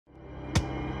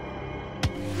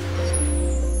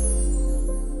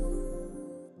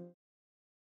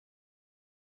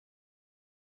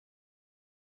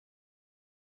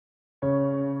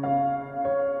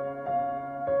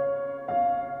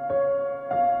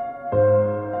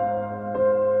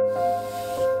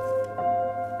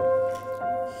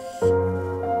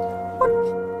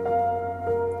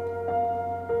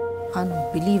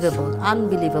Unbelievable,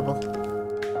 unbelievable.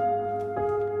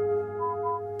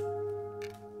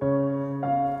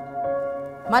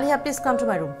 Maliha, please come to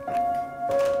my room.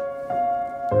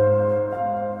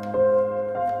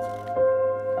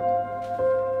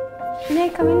 May I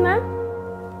come in, ma'am?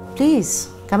 Please,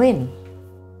 come in.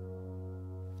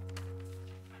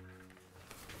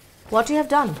 What you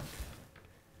have done?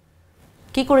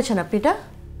 কি করেছেন আপনি এটা?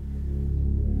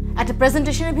 একটা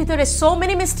প্রেজেন্টেশনের ভিতরে so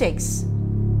many mistakes.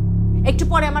 একটু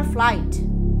পরে আমার ফ্লাইট।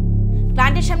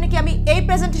 ক্লায়েন্টের সামনে কি আমি এই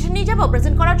প্রেজেন্টেশন নিয়ে যাব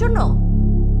প্রেজেন্ট করার জন্য?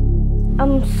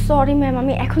 সরি ম্যাম,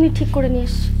 আমি এখনই ঠিক করে নিয়ে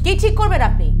এসেছি। কি ঠিক করবেন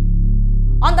আপনি?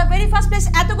 On the very first place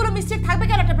এতগুলো মিস্টেক থাকবে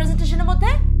কেন একটা প্রেজেন্টেশনের মধ্যে?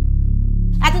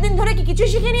 এতদিন ধরে কি কিছুই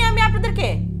শিখিনি আমি আপনাদেরকে?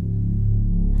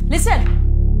 লিসেন,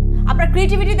 আপনার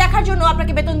ক্রিয়েটিভিটি দেখার জন্য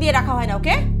আপনাকে বেতন দিয়ে রাখা হয় না,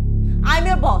 ওকে? আই এম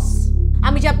ইওর বস।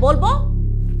 আমি যা বলবো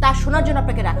তা শোনার জন্য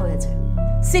আপনাকে রাখা হয়েছে।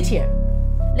 সিট হিয়ার,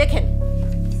 লেখেন।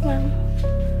 ম্যাম,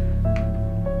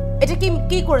 এটা কি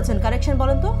কি করেছেন কারেকশন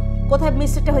বলেন তো? কোথায়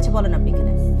মিস্টেকটা হয়েছে বলেন আপনি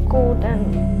এখানে। কোড এন্ড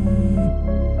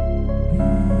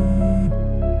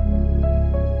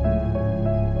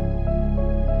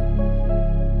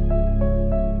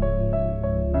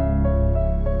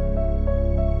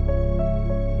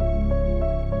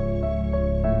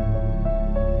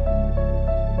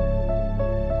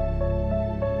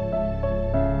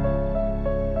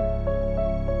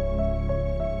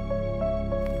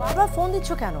বারবার ফোন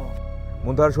দিচ্ছ কেন?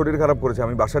 মুন্তাহার শরীর খারাপ করেছে,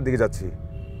 আমি বাসার দিকে যাচ্ছি।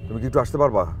 তুমি কি একটু আসতে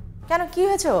পারবা? কেন, কি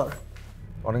হয়েছে ওর?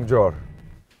 অনেক জ্বর।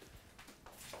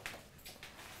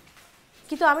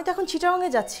 কিন্তু আমি তো এখন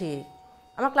চিটাগংয়ে যাচ্ছি,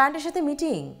 আমার ক্লায়েন্টের সাথে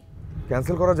মিটিং।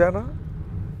 ক্যান্সেল করা যায় না?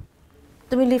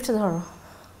 তুমি লিফটে ধরো।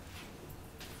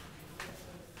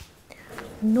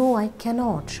 নো, আই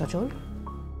ক্যানট সজল।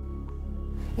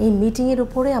 এই মিটিংয়ের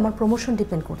উপরে আমার প্রমোশন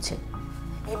ডিপেন্ড করছে।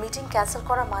 এই মিটিং ক্যান্সেল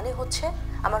করা মানে হচ্ছে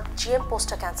আমার জিএম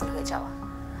পোস্টটা ক্যান্সেল হয়ে যাওয়া।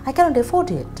 আই ক্যানট এফোর্ড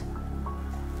ইট।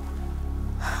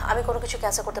 আমি কোনো কিছু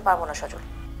ক্যান্সেল করতে পারবো না সজল।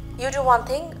 ইউ ডু ওয়ান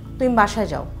থিং, তুমি বাসায়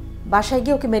যাও, বাসায়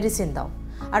গিয়ে ওকে মেডিসিন দাও,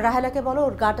 আর রাহেলাকে বলো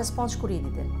ওর গাটা স্পঞ্জ করিয়ে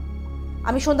দিতে।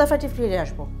 আমি সন্ধ্যা ফ্লাইটে ফিরে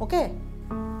আসবো, ওকে?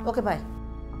 ওকে, বাই।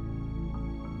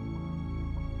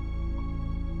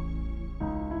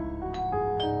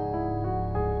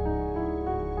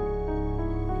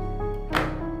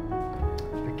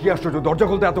 কি আশ্চর্য, দরজা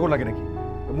খুলতে এতক্ষণ লাগে নাকি?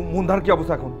 মুন্তাহার কি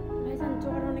অবস্থা এখন? ভাইজান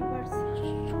জ্বর অনেক বাড়ছে।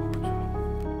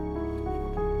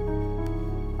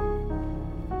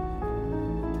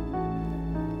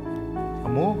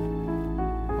 আম্মু,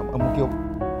 আম্মু কি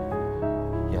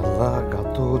আল্লাহ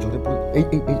গাত ঝরে পড়ে।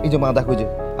 এই যে মা দেখো, যে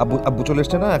আব্বু আব্বু চলে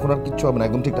এসছে না, এখন আর কিচ্ছু হবে না,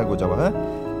 একদম ঠিকঠাক হয়ে যাবে। হ্যাঁ,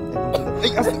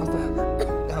 এই আস্তে আস্তে।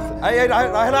 এই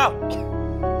রাহেলা,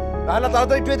 রাহেলা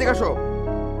তাড়াতাড়ি একটু এদিকে আসো।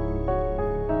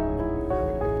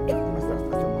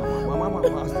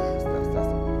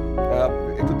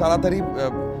 একটু তাড়াতাড়ি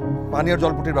পানি আর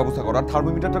জলপটির ব্যবস্থা করো। আর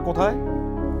থার্মোমিটারটা কোথায়?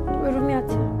 ওই রুমে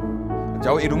আছে।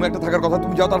 যাও, এই রুমে একটা থাকার কথা,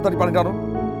 তুমি যাও তাড়াতাড়ি পানি টানো।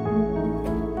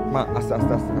 মা আস্তে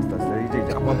আস্তে আস্তে আস্তে আস্তে। এই যে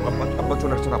আব্বা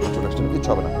চলে আসছেন, আব্বা চলে আসছেন, কিচ্ছু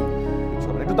হবে না, কিচ্ছু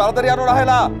হবে না। একটু তাড়াতাড়ি আনো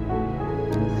রাহেলা।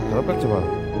 খারাপ লাগছে মা?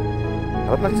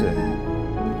 খারাপ লাগছে?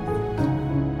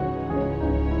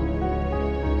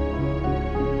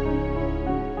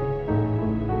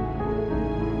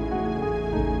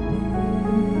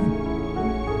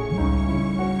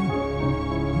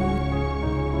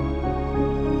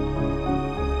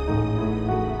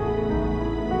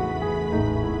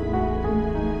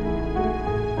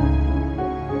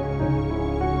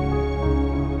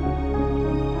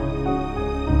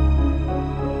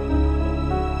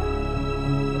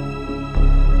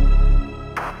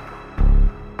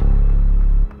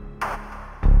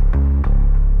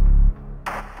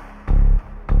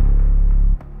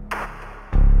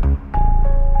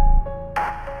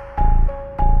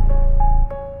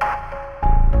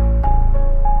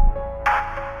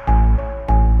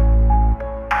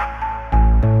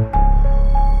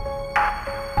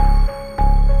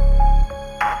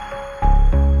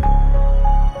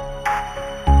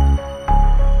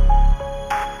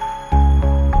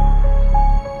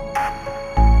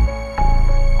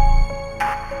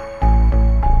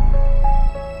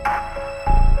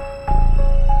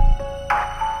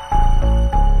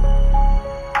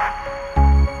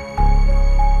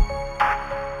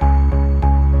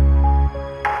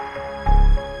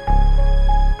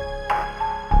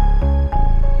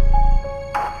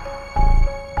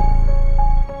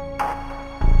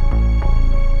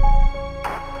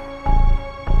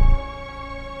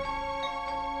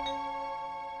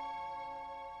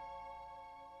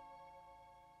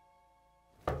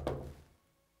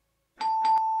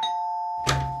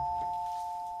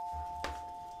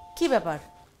 কি ব্যাপার,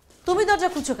 তুমি দরজা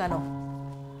খুঁজছো কেন?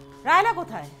 রায়লা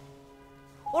কোথায়?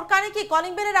 ও ওর কানে কি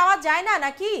কলিং বেলের আওয়াজ যায় না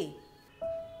নাকি?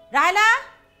 রায়লা,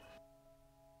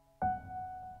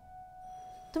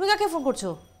 তুমি কাকে ফোন করছো?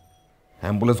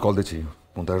 অ্যাম্বুলেন্স কল দিচ্ছি,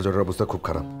 মুনতাহার জ্বরের অবস্থা খুব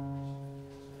খারাপ।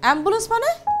 অ্যাম্বুলেন্স মানে?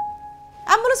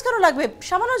 অ্যাম্বুলেন্স কেন লাগবে?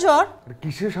 সামান্য জ্বর।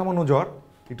 কিসের সামান্য জ্বর?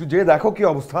 একটু যে দেখো কি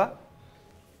অবস্থা।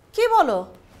 কি বলো?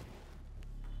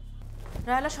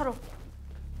 রায়লা সরো।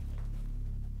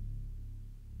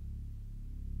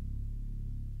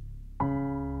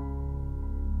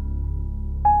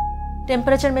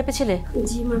 টেম্পারেচার মেপেছিলে?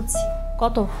 জি মাপছি।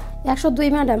 কত? 102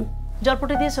 ম্যাডাম।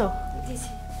 জলপট্টি দিয়েছো? দিয়েছি।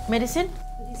 মেডিসিন?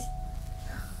 দিয়েছি।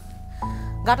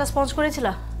 গাটা স্পঞ্জ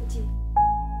করেছিলা? জি।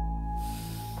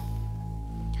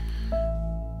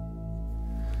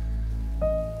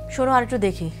 শোনো আর একটু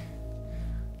দেখি,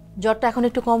 জ্বরটা এখন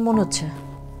একটু কম মনে হচ্ছে।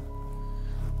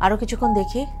 আরও কিছুক্ষণ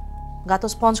দেখি। গা তো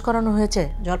স্পঞ্জ করানো হয়েছে,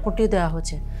 জলপট্টিও দেওয়া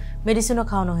হয়েছে, মেডিসিনও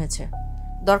খাওয়ানো হয়েছে।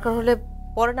 দরকার হলে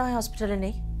পরে না হয় হসপিটালে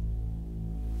নেই।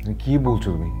 কি বলছো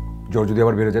তুমি? জ্বর যদি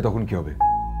আবার বেড়ে যায় তখন কি হবে?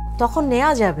 তখন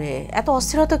নেওয়া যাবে, এত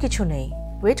অস্থিরতা কিছু নেই,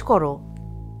 ওয়েট করো।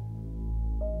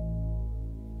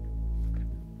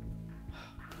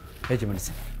 এই যে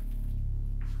মেডিসিন।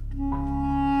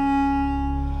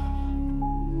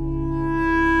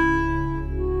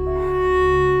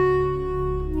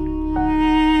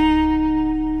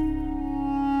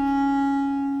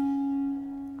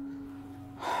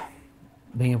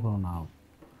 ভেঙে পড়ো না,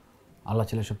 আল্লাহ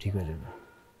চাইলে সব ঠিক হয়ে যাবে।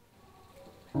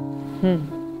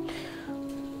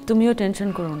 তুমিও টেনশন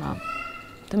করো না,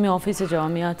 তুমি অফিসে যাও,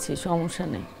 আমি আছি, সমস্যা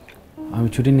নেই। আমি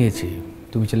ছুটি নিয়েছি,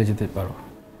 তুমি চলে যেতে পারো।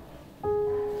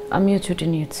 আমিও ছুটি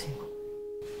নিয়েছি।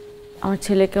 আমার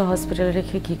ছেলেকে হসপিটালে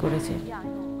রেখে কি করেছে?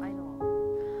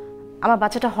 আমার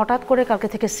বাচ্চাটা হঠাৎ করে কালকে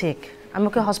থেকে সিক, আমি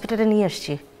ওকে হসপিটালে নিয়ে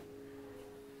আসছি।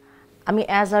 আমি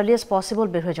অ্যাজ আর্লি অ্যাজ পসিবল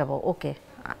বের হয়ে যাব। ওকে,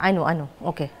 আই নো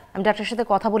ওকে, আমি ডাক্তারের সাথে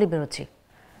কথা বলে বেরোচ্ছি।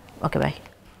 ওকে, বাই।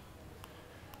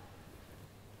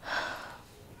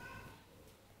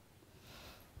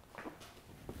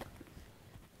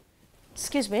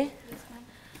 এক্সকিউজ মি,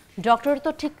 ডক্টর তো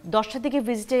ঠিক 10টার দিকে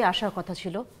ভিজিটে আসার কথা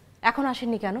ছিল, এখন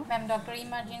আসেননি কেন? ম্যাম, ডক্টর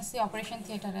ইমার্জেন্সি অপারেশন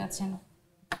থিয়েটারে আছেন,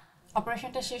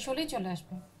 অপারেশনটা শেষ হলেই চলে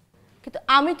আসবে। কিন্তু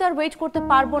আমি তো আর ওয়েট করতে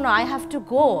পারবো না, আই হ্যাভ টু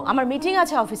গো, আমার মিটিং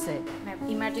আছে অফিসে। ম্যাম,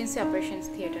 ইমার্জেন্সি অপারেশন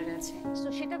থিয়েটারে আছে। তো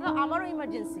সেটা তো আমারও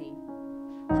ইমার্জেন্সি।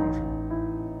 সমস্যা নেই,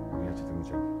 আমি আছি, তুমি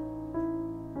যাও।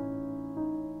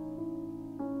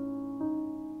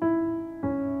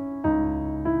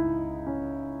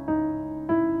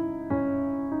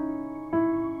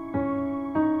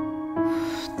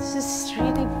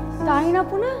 তারিন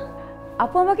আপু না?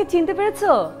 আপু আমাকে চিনতে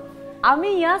পেরেছো? আমি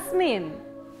ইয়াসমিন।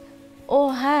 ও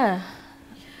হ্যাঁ,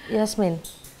 ইয়াসমিন।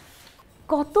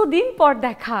 কতদিন পর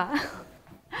দেখা।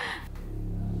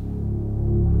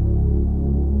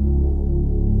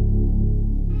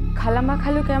 খালামা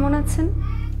খালু কেমন আছেন?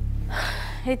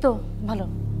 এই তো ভালো।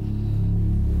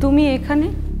 তুমি এখানে?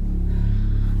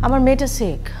 আমার মেয়েটা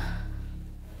সিক।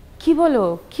 কি বলো,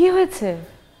 কি হয়েছে?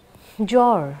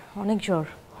 জ্বর, অনেক জ্বর।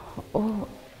 ও,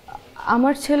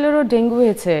 আমার ছেলেরও ডেঙ্গু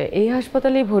হয়েছে, এই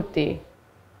হাসপাতালেই ভর্তি।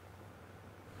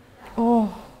 ও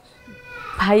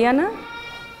ভাইয়া না?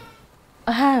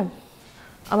 হ্যাঁ,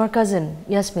 আমার কাজিন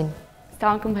ইয়াসমিন।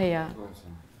 আসসালামু আলাইকুম ভাইয়া।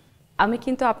 আমি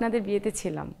কিন্তু আপনাদের বিয়েতে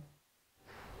ছিলাম।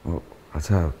 ও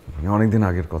আচ্ছা, অনেকদিন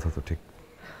আগের কথা তো। ঠিক।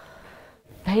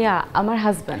 ভাইয়া আমার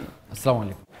হাজব্যান্ড। আসসালামু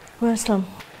আলাইকুম। আসসালাম।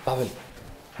 Pavel.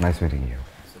 Nice meeting you.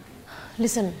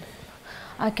 Listen,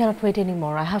 I cannot wait any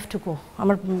more, I have to go.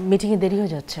 আমার মিটিংয়ে দেরি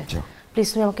হয়ে যাচ্ছে। প্লিজ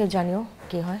তুমি আমাকে জানিও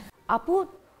কি হয়। আপু,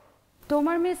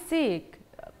 তোমার মেয়ে সিক,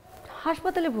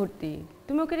 হাসপাতালে ভর্তি,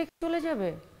 তুমি ওকে রেখে চলে যাবে?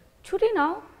 ছুটি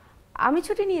নাও। আমি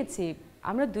ছুটি নিয়েছি,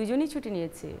 আমরা দুইজনই ছুটি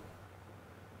নিয়েছি।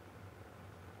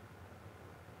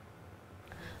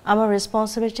 আমার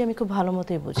রেসপন্সিবিলিটি আমি খুব ভালো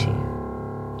মতোই বুঝি,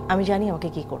 আমি জানি আমাকে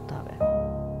কি করতে হবে।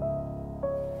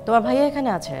 তোমার ভাইয়া এখানে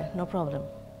আছে, নো প্রবলেম,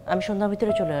 আমি সন্ধ্যার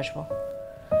ভিতরে চলে আসবো।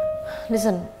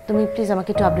 লিসেন, তুমি প্লিজ আমাকে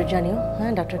একটু আপডেট জানিও।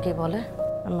 হ্যাঁ, ডাক্তার কে বলে?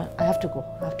 I have to go,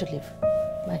 I have to leave.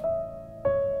 By.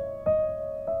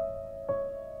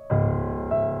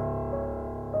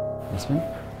 Yasmin,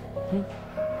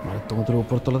 মানে তোমাদের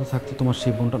উপরতলাতে থাকতো তোমার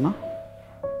সেই বোনটা না?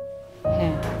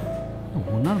 হ্যাঁ।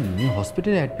 ওনার মেয়ে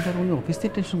হসপিটালে অ্যাডমিট, আর উনি অফিস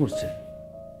থেকে টেনশন করছে।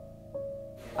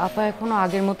 আপা এখনো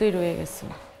আগের মতোই রয়ে গেছে।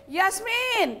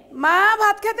 ইয়াসমিন, মা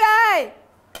ভাত খেতে আয়।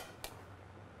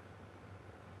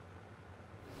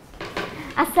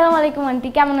 আসসালামু আলাইকুম আন্টি,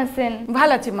 কেমন আছেন?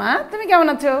 ভালো আছি মা, তুমি কেমন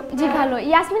আছো? জি ভালো।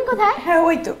 ইয়াসমিন কোথায়? হ্যাঁ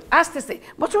ওই তো আসতেছে,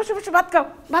 বসো বসো বসো, ভাত খাও,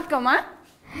 ভাত খাও মা।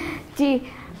 জি।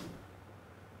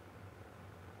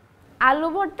 আলু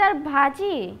ভর্তার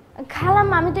ভাজি? খালাম,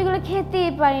 আমি তো এগুলো খেতেই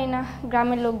পারি না,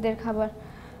 গ্রামের লোকদের খাবার।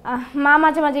 মা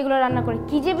মাঝে মাঝে এগুলো রান্না করে,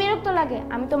 কি যে বিরক্ত লাগে।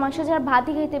 আমি তো মাংস ছাড়া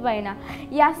ভাতই খেতে পারি না।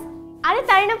 আরে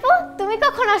তারিন আপু, তুমি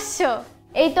কখন আসছো?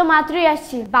 এই তো মাত্রই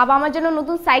আসছি। বাবা আমার জন্য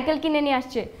নতুন সাইকেল কিনে নিয়ে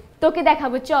আসছে, তোকে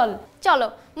দেখাবো, চল। চলো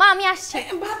মা, আমি আসছি।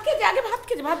 ভাত খেতে আগে ভাত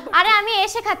খেতে ভাত। আরে আমি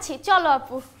এসে খাচ্ছি, চলো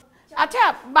আপু। আচ্ছা,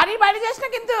 বাড়ির বাইরে যাস না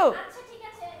কিন্তু।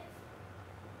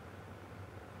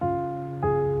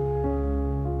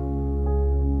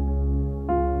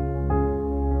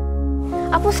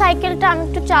 আপু সাইকেলটা আমি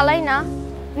একটু চালাই না।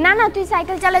 না না, তুই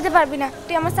সাইকেল চালাতে পারবি না,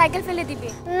 তুই আমার সাইকেল ফেলে দিবি।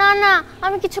 না না,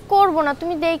 আমি কিছু করব না,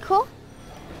 তুমি দেখো।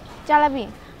 চালাবি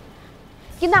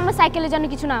কিন্তু আমার সাইকেলে যেন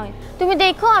কিছু না হয়। তুমি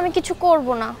দেখো, আমি কিছু করব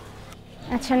না।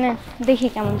 আচ্ছা না, দেখি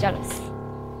কেমন চালাস।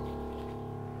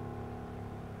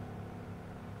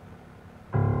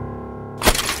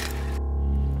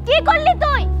 কি করলি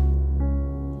তুই?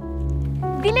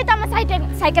 দিলি তো আমার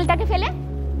সাইকেলটাকে ফেলে।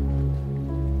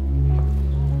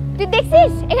 তুই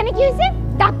দেখছিস এখানে কি হয়েছে?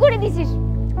 দাগ করে দিছিস।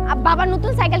 বাবা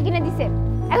নতুন সাইকেল কিনে দিছে,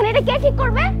 এখন এটা কে ঠিক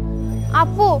করবে?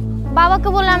 আপু, বাবাকে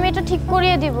বলে আমি এটা ঠিক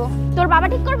করিয়ে দিব। তোর বাবা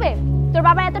ঠিক করবে? তোর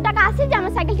বাবা এত টাকা আছে যে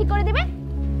আমার সাইকেল ঠিক করে দিবে?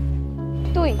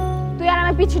 তুই আর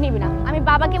আমার পিছু নিবি না। আমি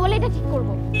বাবাকে বলে এটা ঠিক করব।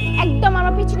 একদম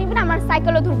আমার পিছু নিবি না, আমার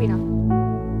সাইকেলও ধরবি না।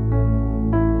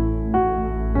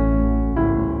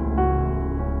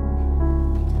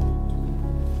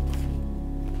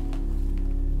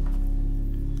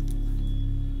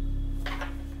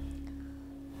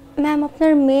 ম্যাম,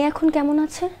 আপনার মেয়ে এখন কেমন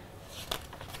আছে?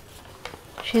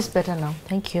 She is better now,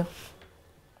 thank you.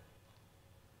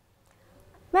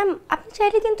 Ma'am, আপনি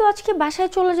চাইলে কিন্তু আজকে বাসায়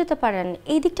চলে যেতে পারেন,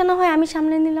 এই দিকটা না হয় আমি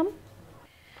সামলে নিলাম।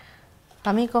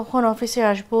 আমি কখন অফিসে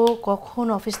আসবো, কখন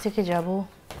অফিস থেকে যাব,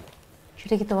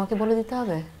 সেটা কি তোমাকে বলে দিতে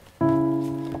হবে?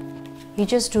 You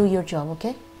just do your job,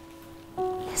 okay?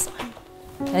 Yes ma'am.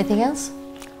 Anything else?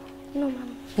 No ma'am.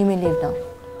 You may leave now.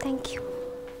 Thank you.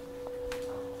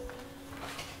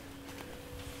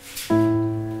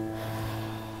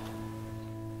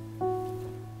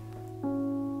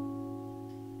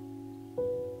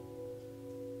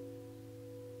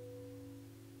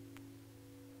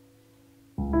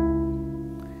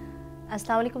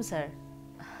 আসসালামু আলাইকুম স্যার।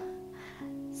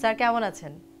 স্যার কেমন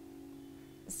আছেন?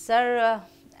 স্যার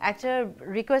একটা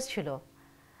রিকোয়েস্ট ছিল।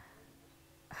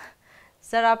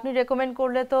 স্যার আপনি রেকমেন্ড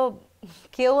করলে তো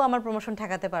কেউ আমার প্রমোশন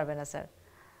ঠেকাতে পারবে না sir.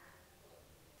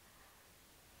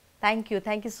 Thank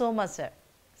you so much sir,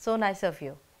 so nice of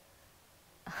you.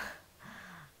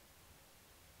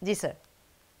 G sir,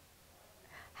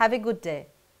 have a good day.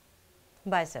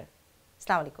 By sir,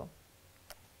 আসসালামু আলাইকুম।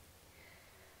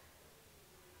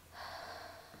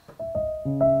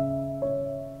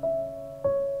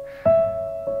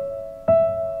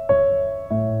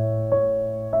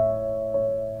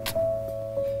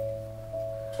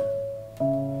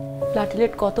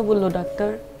 প্লাটিলেট কত বললো ডাক্তার?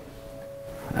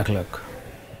 1 লাখ।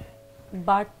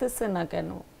 বাড়তেছে না কেন?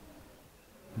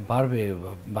 বাড়বে,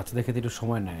 বাচ্চাদের ক্ষেত্রে একটু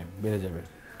সময় নেয়, বেড়ে যাবে,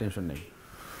 টেনশন নেই।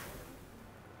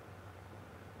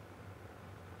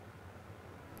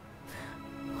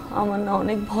 আমার না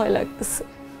অনেক ভয় লাগতেছে।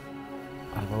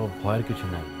 আর বাবা, ভয়ের কিছু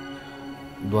নাই,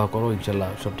 দোয়া করো, ইনশাল্লাহ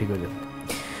সব ঠিক হয়ে যাবে।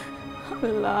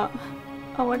 আল্লাহ,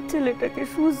 আমার ছেলেটাকে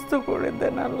সুস্থ করে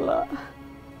দেন আল্লাহ।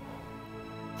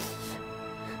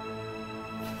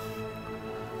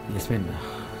 ইয়াসমিন,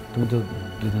 তুমি তো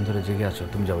 2 দিন ধরে জেগে আছো,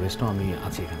 তুমি যাও রেস্ট নাও, আমি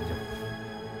আছি এখানে, যাও।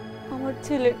 আমার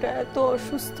ছেলেটা এত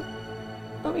অসুস্থ,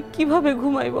 আমি কিভাবে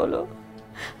ঘুমাই বলো?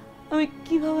 আমি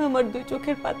কিভাবে আমার 2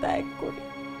 চোখের পাতা এক করি?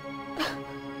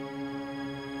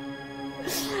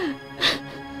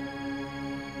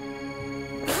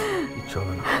 কিচ্ছু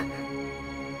হবে না।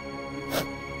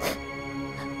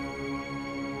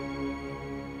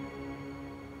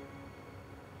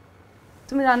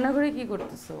 তুমি রান্নাঘরে কি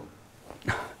করতেছো?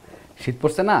 শীত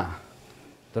পড়ছে না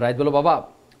তো, রাইত বলো বাবা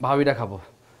ভাবিটা খাবো,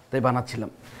 তাই বানাচ্ছিলাম।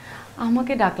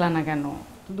 আমাকে ডাকলা না কেন?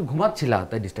 তুমি তো ঘুমাচ্ছিলা,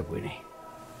 তাই ডিস্টার্ব করিনি।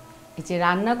 এই যে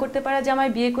রান্না করতে পারা জামাই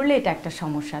বিয়ে করলে এটা একটা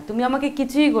সমস্যা। তুমি আমাকে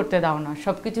কিছুই করতে দাও না,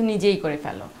 সবকিছু নিজেই করে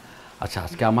ফেলো। আচ্ছা,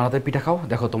 আজকে আমার হাতে পিঠা খাও,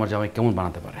 দেখো তোমার জামাই কেমন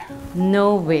বানাতে পারে। নো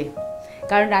ওয়ে,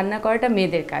 কারণ রান্না করাটা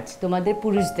মেয়েদের কাজ, তোমাদের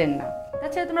পুরুষদের না।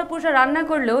 তাছাড়া তোমরা পুরুষরা রান্না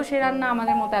করলেও সেই রান্না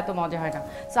আমাদের মতো এত মজা হয় না।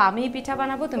 সো আমি পিঠা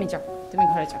বানাবো, তুমি যাও, তুমি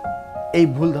ঘরে যাও। এই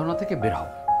ভুল ধারণা থেকে বের হও।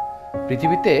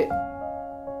 পৃথিবীতে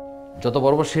যত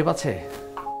বড় বড় শেফ আছে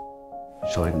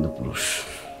সবাই কিন্তু পুরুষ।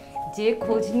 যে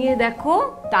খোঁজ নিয়ে দেখো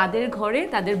তাদের ঘরে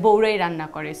তাদের বউরাই রান্না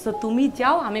করে। সো তুমি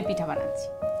যাও, আমি পিঠা বানাচ্ছি।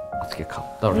 আজকে খাও।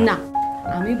 দাও না,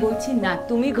 আমি বলছি না,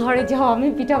 তুমি ঘরে যাও, আমি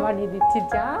পিঠা বানিয়ে দিচ্ছি,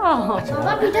 যাও।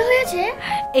 বাবা, পিঠা হয়েছে?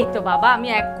 এই তো বাবা, আমি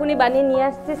এক্ষুনি বানিয়ে নিয়ে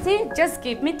আসতেছি। জাস্ট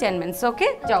গিভ মি 10 মিনিটস, ওকে?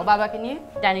 যাও, বাবাকে নিয়ে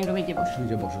ডাইনিং রুমে গিয়ে বসো। তুমি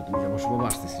যে বসো, তুমি যে বসো, বাবা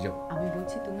আসতেছি, যাও। আমি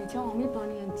বলছি তুমি যাও, আমি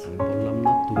বানিয়ে আনছি। আমি বললাম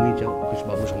না তুমি যাও, বাবু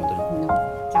সমাধান।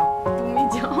 যাও, তুমি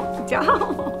যাও, যাও।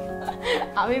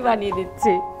 আমি বানিয়ে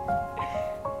দিচ্ছি।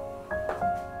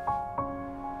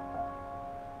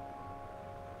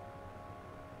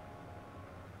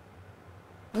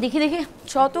 দেখি দেখি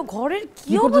যত ঘরের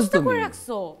কি অবস্থা করে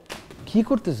রাখছো। কি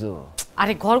করতেছো?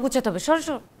 আরে ঘর গুছাতে হবে, সর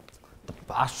সর।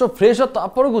 আসো ফ্রেশ হও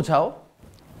তারপরে গুছাও।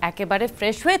 একেবারে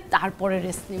ফ্রেশ হয়ে তারপরে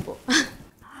রেস্ট নিব।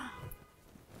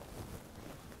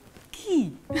 কি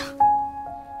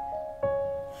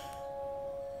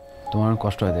তোমার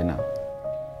কষ্ট হয় তাই না?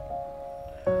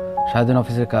 সারাদিন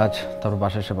অফিসের কাজ, তারপর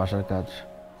বাসায় এসে বাসার কাজ।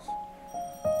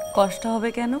 কষ্ট হবে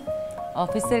কেন?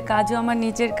 অফিসের কাজও আমার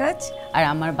নিজের কাজ, আর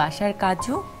আমার বাসার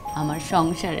কাজও আমার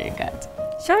সংসারের কাজ।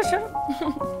 সরো সরো।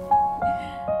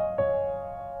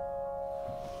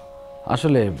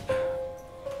 আসলে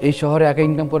এই শহরে একা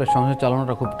ইনকাম করে সংসার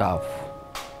চালানোটা খুব টাফ।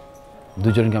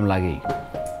 দুজন ইনকাম লাগেই।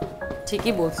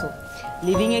 ঠিকই বলছো,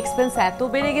 লিভিং এক্সপেন্স এত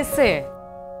বেড়ে গেছে।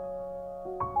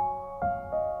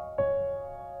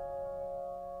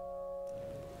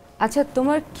 আচ্ছা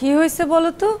তোমার কি হয়েছে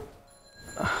বলো তো?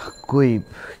 কই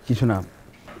কিছু না।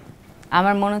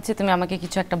 আমার মনে হচ্ছে তুমি আমাকে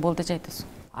কিছু একটা বলতে চাইতেছো।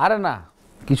 আরে না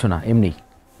কিছু না, এমনি।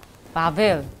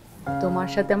 পাভেল, তোমার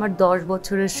সাথে আমার 10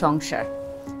 বছরের সংসার,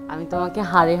 আমি তোমাকে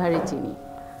হাড়ে হাড়ে চিনি।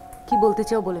 কি বলতে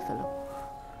চাও বলে ফেলো।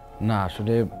 না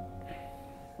আসলে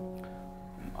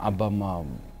আব্বা মা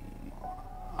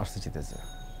আসতে চেয়েছে।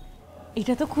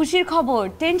 এটা তো খুশির খবর,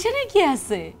 টেনশনের কি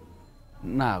আছে?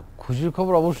 না খুশির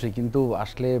খবর অবশ্যই, কিন্তু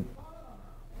আসলে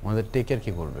আমাদের টেক কেয়ার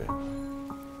কি করবে?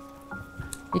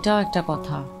 এটাও একটা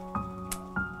কথা।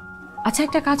 আচ্ছা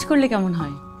একটা কাজ করলে কেমন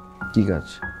হয়? কি কাজ?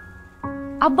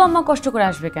 আব্বা আম্মা কষ্ট করে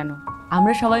আসবে কেন,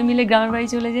 আমরা সবাই মিলে গ্রামের বাড়ি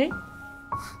চলে যাই।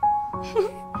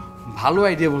 ভালো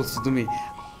আইডিয়া বলছো তুমি,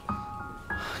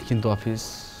 কিন্তু অফিস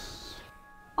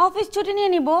ছুটি নিয়ে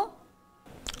নিব।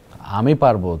 আমি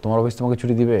পারবো, তোমার অফিস তোমাকে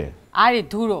ছুটি দিবে? আরে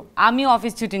ধুরো, আমি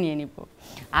অফিস ছুটি নিয়ে নিব।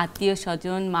 আত্মীয়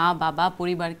স্বজন, মা বাবা,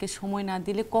 পরিবারকে সময় না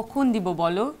দিলে কখন দিব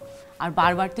বলো? আর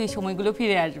বারবার তো এই সময়গুলো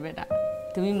ফিরে আসবে না।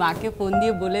 তুমি মাকে ফোন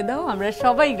দিয়ে বলে দাও আমরা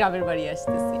সবাই গ্রামের বাড়ি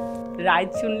আসতেছি, রাইড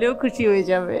শুনলেও খুশি হয়ে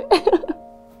যাবে।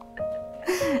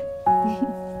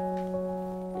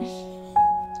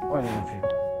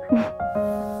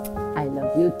 I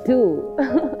love you too.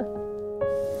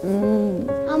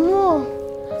 আম্মু,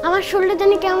 আমার শরীরটা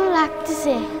জানি কেমন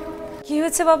লাগতেছে। কি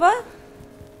হয়েছে বাবা?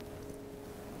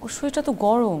 ওর শরীরটা তো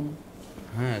গরম।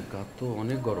 হ্যাঁ গা তো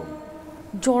অনেক গরম।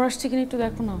 জ্বর আসছে কিনা একটু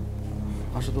দেখো না।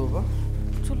 আসো তো বাবা।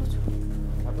 চলো চলো।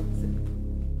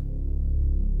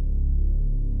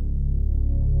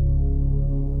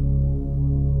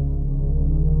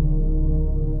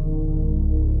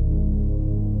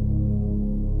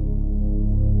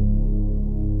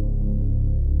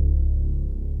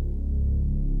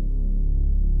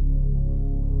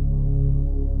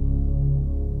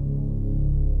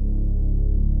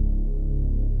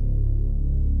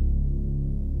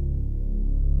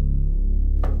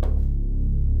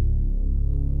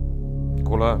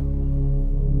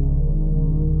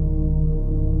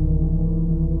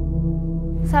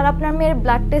 স্যার আপনার মেয়ের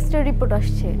ব্লাড টেস্টের রিপোর্ট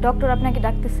আসছে, ডক্টর আপনাকে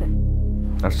ডাকতেছে।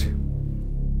 আসছি।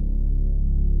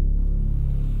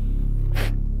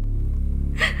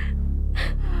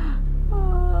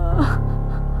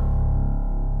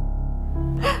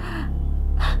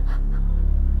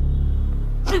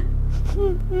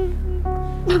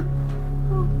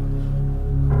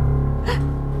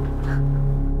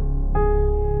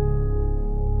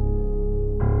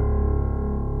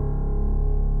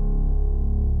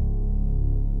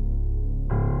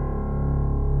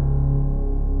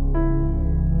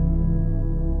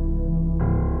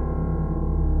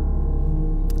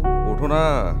 না,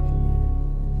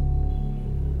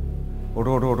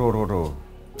 ওঠো ওঠো ওঠো ওঠো ওঠো।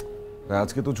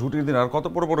 আজকে তো ছুটির দিন, আর কত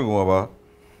পরে পরে ঘুমাবা?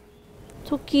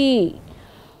 তো কি?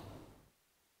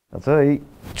 আচ্ছা এই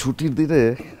ছুটির দিনে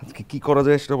আজকে কি করা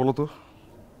যায় সেটা বলো তো।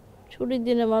 ছুটির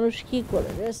দিনে মানুষ কি করে?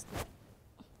 রেস্ট।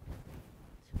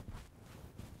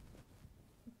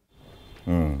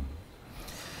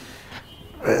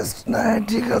 রেস্ট নাই,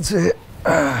 ঠিক আছে।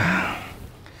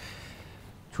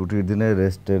 ছুটির দিনে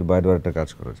রেস্টের বাইরে একটা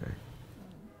কাজ করা যায়।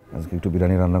 আজকে একটু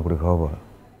বিরিয়ানি রান্না করে খাওয়াবো।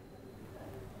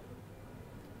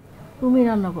 তুমি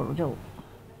রান্না করো, যাও।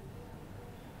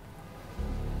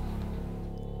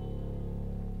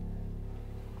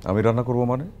 আমি রান্না করবো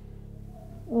মানে?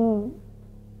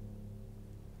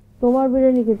 তোমার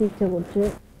বিরিয়ানি খেতে ইচ্ছা করছে,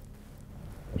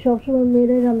 সবসময়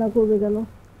মেয়েরাই রান্না করবে কেন?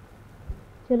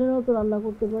 ছেলেরাও তো রান্না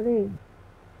করতে পারে,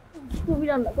 তুমি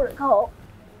রান্না করে খাও।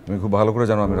 তুমি খুব ভালো করে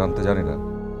জানো আমি রাঁধতে জানি না।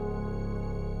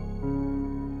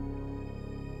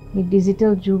 এই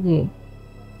ডিজিটাল যুগে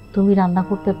তুমি রান্না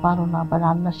করতে পারো না বা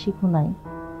রান্না শিখো নাই,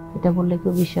 এটা বললে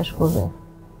কেউ বিশ্বাস করবে?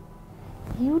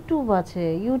 ইউটিউব আছে,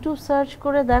 ইউটিউব সার্চ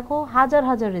করে দেখো, হাজার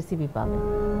হাজার রেসিপি পাবে,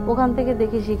 ওখান থেকে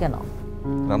দেখে শিখে নাও।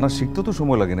 রান্না শিখতে তো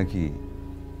সময় লাগে নাকি?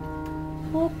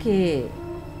 ওকে,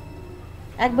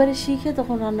 একবারে শিখে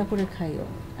তখন রান্না করে খাইও।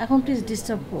 এখন প্লিজ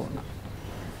ডিস্টার্ব করো না।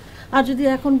 আর যদি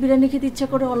এখন বিরিয়ানি খেতে ইচ্ছা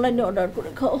করে অনলাইনে অর্ডার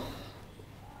করে খাও।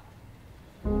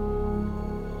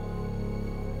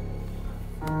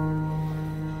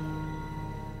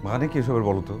 মানে কি এসবের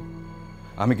বলো তো?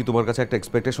 আমি কি তোমার কাছে একটা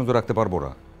এক্সপেকটেশন তো রাখতে পারবো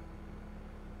না?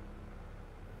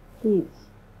 প্লিজ,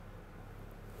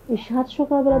 এই সাত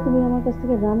সকালবেলা তুমি আমার কাছ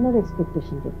থেকে রান্নার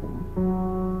এক্সপেকটেশন করতে না।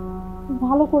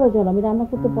 ভালো করে জানো আমি রান্না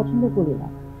করতে পছন্দ করি না।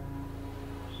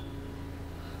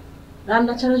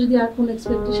 রান্না ছাড়া যদি আর কোনো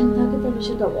এক্সপেকটেশন থাকে তাহলে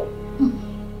সেটা বল।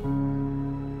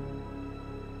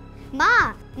 মা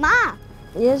মা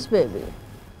ইয়েস বেবি।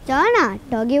 চল না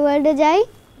ডগি ওয়ার্ল্ডে যাই।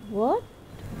 হোয়াট?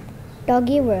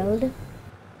 Doggy world.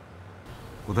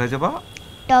 কোথায় যাবা?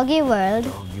 Doggy world.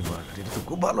 এটা তো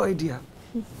খুব ভালো আইডিয়া।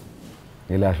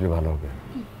 এলে আসলে ভালো হবে।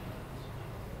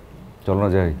 চলো না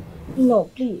যাই। নো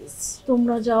প্লিজ,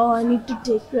 তোমরা যাও, I need to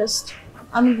take rest.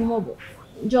 আমি ঘুমাবো।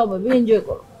 যাও বেবি, এনজয়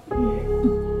করো।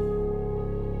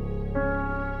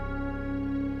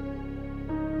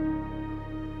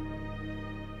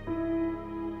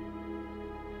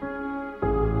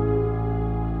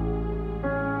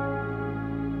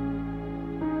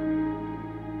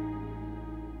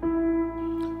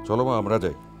 চলো মা, আমরা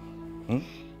যাই।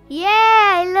 Yeah,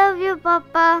 I love you,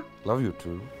 Papa. Love you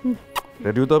two.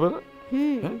 Ready হতে হবে না?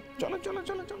 চলো চলো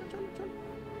চলো চলো চলো চলো।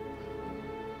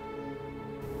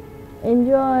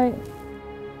 এনজয়।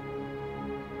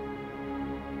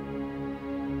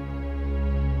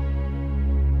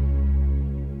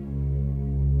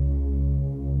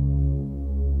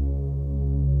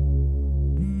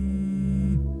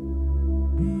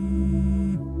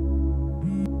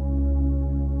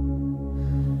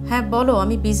 হ্যাঁ বলো,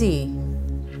 আমি বিজি।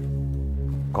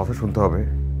 কথা শুনতে হবে।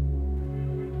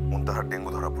 মুনতাহার ডেঙ্গু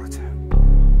ধরা পড়েছে।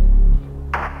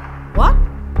 হোয়াট?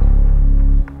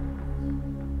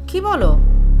 কি বলো?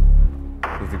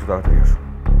 প্লিজ একটু তাড়াতাড়ি আসো,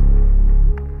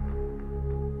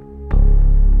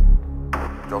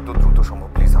 যত দ্রুত সম্ভব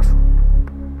প্লিজ আসো।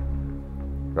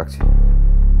 রাখছি।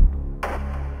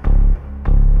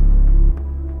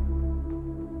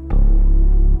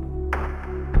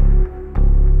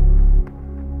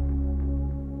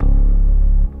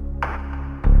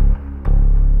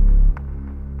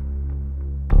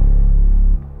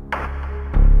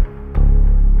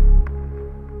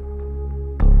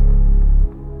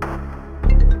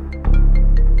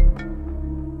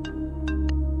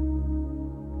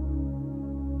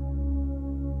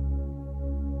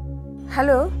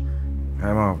 হ্যালো।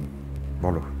 হ্যাঁ মা,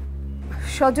 বলো।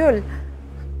 সজল,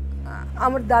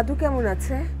 আমার দাদু কেমন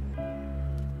আছে?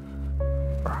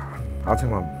 আছে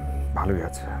মা, ভালোই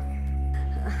আছে।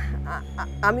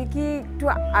 আমি কি একটু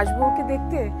আসবো ওকে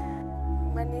দেখতে?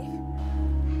 মানে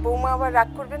বৌমা আবার রাগ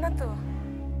করবে না তো?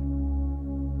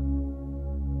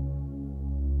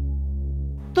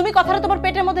 তুমি কথাটা তোমার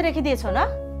পেটের মধ্যে রেখে দিয়েছো না?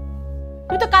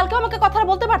 তুমি তো কালকে আমাকে কথাটা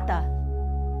বলতে পারতা।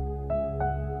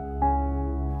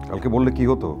 কালকে বললে কি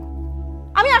হতো?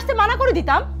 আমি আসতে মানা করে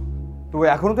দিতাম। তো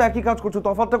এখনো তো একই কাজ করছো,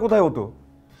 তফাৎটা কোথায় হতো?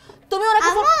 তুমি ওনাকে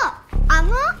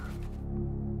আম্মু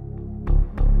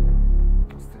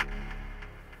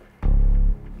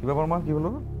কি ব্যাপার মা, কি হলো?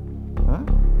 হ্যাঁ,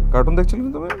 কার্টুন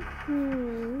দেখছিলে তুমি?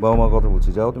 বাবা মা কথা বলছি,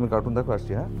 যাও তুমি কার্টুন দেখো,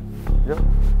 আসছি। হ্যাঁ যাও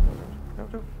যাও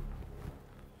যাও।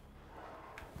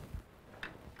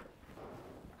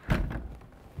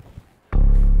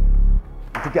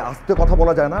 এদিকে আস্তে কথা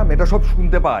বলা যায় না? মেয়েটা সব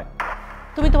শুনতে পায়।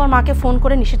 তুমি তোমার মাকে ফোন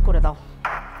করে নিষেধ করে দাও।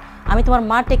 আমি তোমার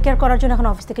মা টেক কেয়ার করার জন্য এখন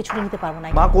অফিস থেকে ছুটি নিতে পারবো না।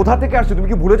 মা কোথা থেকে আসছে তুমি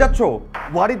কি ভুলে যাচ্ছ?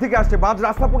 বাড়ি থেকে আসছে, বাজ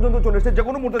রাস্তা পর্যন্ত চলে এসেছে, যে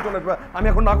কোনো মুহূর্তে চলে আসবে। আমি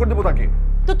এখন না করে দেবো তাকে?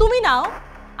 তো তুমি নাও,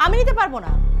 আমি নিতে পারবো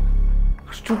না।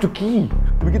 আশ্চর্য কি,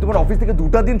 তুমি কি তোমার অফিস থেকে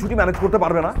 2টা দিন ছুটি ম্যানেজ করতে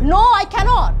পারবে না? No, I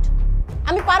cannot.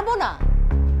 আমি পারবো না।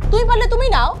 তুমি পারলে তুমি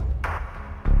নাও।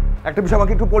 একটা বিষয়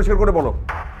আমাকে একটু পরিষ্কার করে বলো,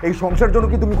 এই সংসারের জন্য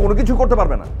কি তুমি কোনো কিছু করতে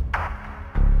পারবে না?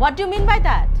 What do you mean by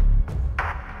that?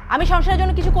 আমি সংসারের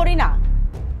জন্য কিছু করি না।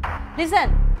 লিসেন,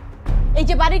 এই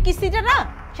যে বাড়ির কিস্তিটা না,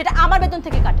 সেটা আমার বেতন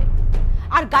থেকে কাটে,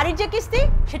 আর গাড়ির যে কিস্তি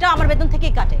সেটা আমার বেতন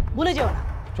থেকেই কাটে, ভুলে যেও না।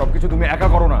 সবকিছু তুমি একা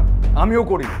করো না, আমিও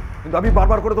করি, কিন্তু আমি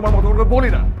বারবার করে তোমার মতো করে বলি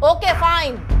না। Okay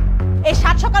fine. এই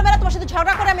সাত সকালবেলা তোমার সাথে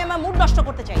ঝগড়া করে আমি আমার মুড নষ্ট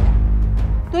করতে চাই না।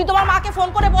 তুমি তোমার মাকে ফোন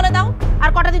করে বলে দাও আর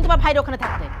কটা দিন তোমার ভাইয়ের ওখানে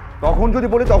থাকতে। তখন যদি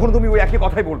বলি তখন তুমি ওই একই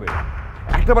কথাই বলবে।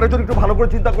 একটাবারের জন্য একটু ভালো করে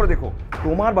চিন্তা করে দেখো,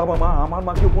 তোমার বাবা মা আমার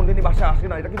মাকে কোন দিনই বাসায় আসে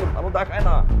না, এটা কিন্তু ভালো দেখায়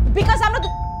না। বিকজ আমরা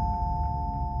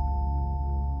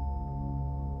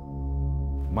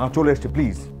মা চলে এসছে,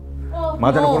 প্লিজ। মা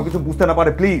যেন কোনো কিছু বুঝতে না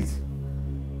পারে, প্লিজ।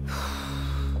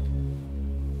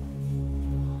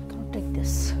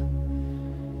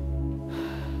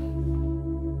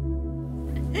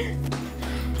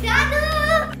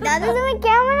 দাদু তুমি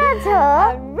কেমন আছো?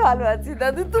 আমি ভালো আছি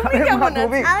দাদু, তুমি কেমন আছো?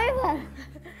 আমি ভালো।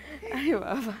 আরে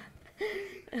বাবা,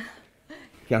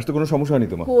 কি আসতে কোনো সমস্যা হয়নি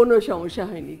তোমার? কোনো সমস্যা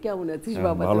হয়নি। কেমন আছিস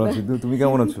বাবা? ভালো আছি, তুমি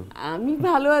কেমন আছো? আমি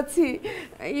ভালো আছি।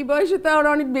 এই বয়সে তো আর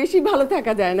অনেক বেশি ভালো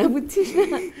থাকা যায় না, বুঝছিস না?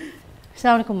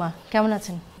 আসসালামু আলাইকুম মা, কেমন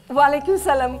আছেন? ওয়ালাইকুম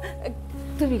সালাম।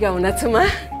 তুমি কেমন আছো মা?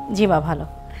 জি মা ভালো।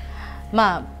 মা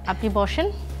আপনি বসেন,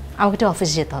 আমাকে একটু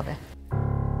অফিস যেতে হবে।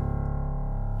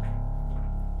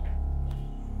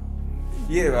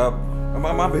 ইয়ে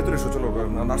মা ভেতরে এসো, চলো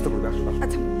নাস্তা করবে, আসো।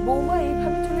 আচ্ছা বৌমা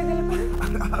এইভাবে চলে গেলে পরে?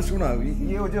 আসো না,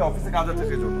 ইয়ে ওই যে অফিসে কাজ আছে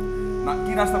সেজন্য। না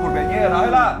কি নাস্তা করবে? ইয়ে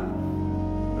রাহেলা,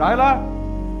 রাহেলা।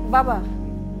 বাবা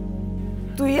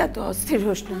তুই এত অস্থির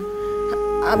হোস না,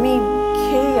 আমি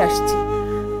খেয়ে আসছি।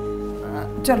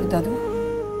 চলো দাদু।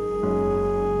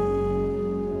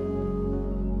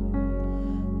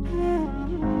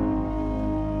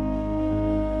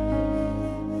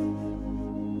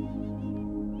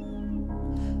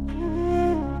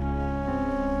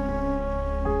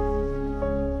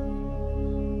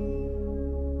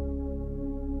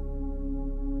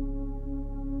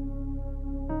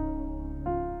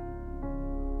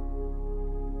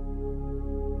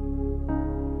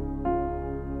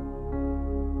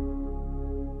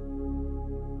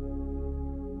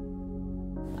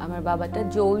 আমার বাবাটা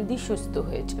জলদি সুস্থ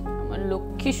হয়ে যাবে, আমার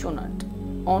লক্ষ্মী সোনাটা।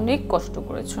 অনেক কষ্ট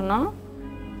করেছো না,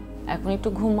 এখন একটু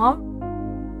ঘুমাও,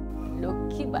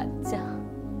 লক্ষ্মী বাচ্চা।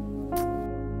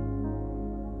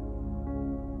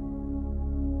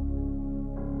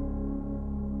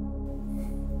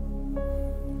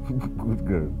 গুড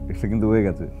গার্ল, এটা কিন্তু হয়ে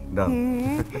গেছে। ডান।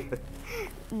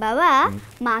 বাবা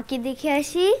মাকে দেখে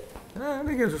আসি। হ্যাঁ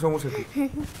দেখে এসো, সমস্যা কি?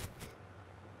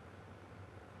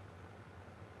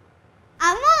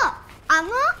 আম্মু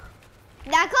আম্মু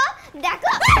দেখো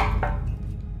দেখো।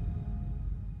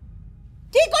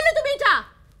 কি করলে তুমি এটা?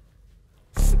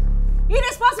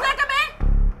 ইরেসপন্সিবল একটা মেয়ে।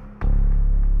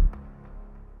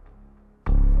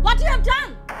 What you have done?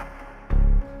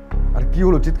 আর কি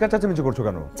হলো, চিৎকার চেঁচামেচি করছো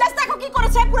কেন? জাস্ট দেখো কি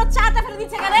করেছে, পুরো চাটা ফেলে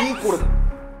দিচ্ছে কেন? কি করে?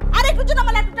 আরে একটু জন্য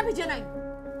আমার ল্যাপটপটা ভিজে নাই।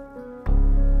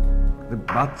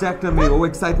 বাচ্চা একটা মেয়ে, ও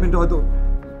এক্সাইটমেন্ট হয়তো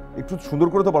একটু সুন্দর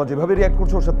করে তো বলো, যেভাবে রিঅ্যাক্ট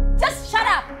করছো ওর সাথে। Just shut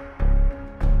up.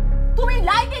 তুমি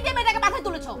লাইট দিয়ে মেয়েটাকে মাথায়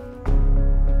তুলেছো।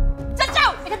 জাস্ট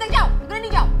যাও, এখান থেকে যাও, এখানে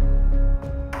নিয়ে যাও।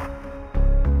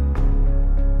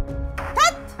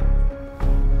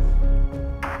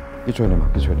 কিছু হয়নি মা,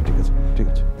 কিছু হয়নি, ঠিক আছে ঠিক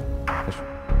আছে, এসো।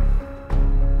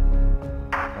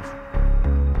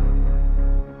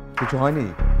 কিছু হয়নি।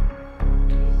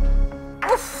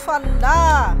 উফ আল্লাহ,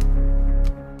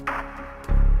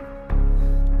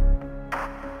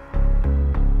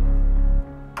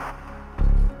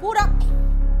 পুরা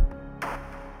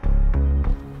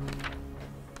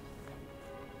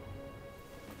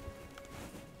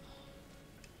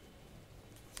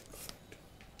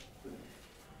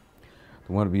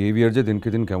তোমার বিহেভিয়ার যে দিনকে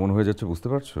দিন কেমন হয়ে যাচ্ছে বুঝতে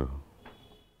পারছো?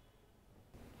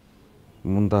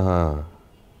 মুনতাহা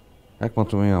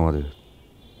একমাত্র মেয়ে আমাদের,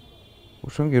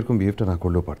 ওর সঙ্গে এরকম বিহেভটা না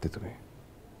করলেও পারতে তুমি।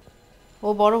 ও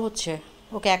বড় হচ্ছে,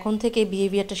 ওকে এখন থেকে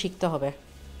বিহেভিয়ারটা শিখতে হবে।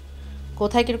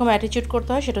 কোথায় কীরকম অ্যাটিটিউড করতে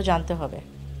হয় সেটা জানতে হবে।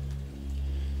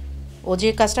 ও যে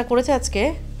কাজটা করেছে আজকে,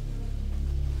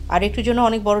 আর একটু জন্য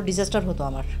অনেক বড় ডিজাস্টার হতো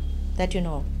আমার। That you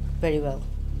know very well.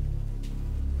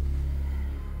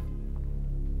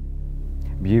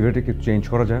 বিহেভিয়ারটাকে একটু চেঞ্জ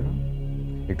করা যায় না?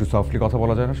 একটু সফটলি কথা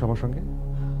বলা যায় না সবার সঙ্গে?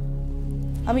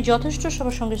 আমি যথেষ্ট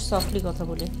সবার সঙ্গে সফটলি কথা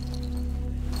বলি,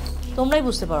 তোমরাই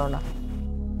বুঝতে পারো না।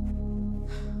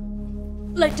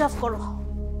 লাইট অফ করো।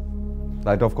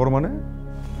 লাইট অফ করো মানে?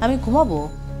 আমি ঘুমাবো।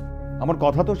 আমার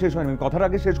কথা তো শেষ হয়নি, আমি কথার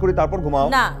আগে শেষ করি তারপর ঘুমাও।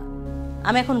 না,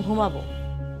 আমি এখন ঘুমাবো।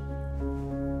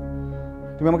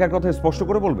 তুমি আমাকে এক কথা স্পষ্ট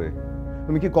করে বলবে,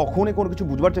 তুমি কি কখনোই কোনো কিছু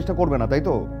বুঝবার চেষ্টা করবে না, তাই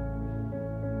তো?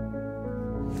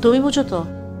 তুমি বুঝো তো,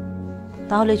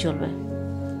 তাহলেই চলবে।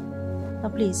 না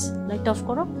প্লিজ লাইট অফ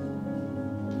করো।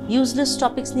 ইউজলেস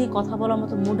টপিকস নিয়ে কথা বলার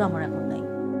মতো মুড আমার এখন নাই।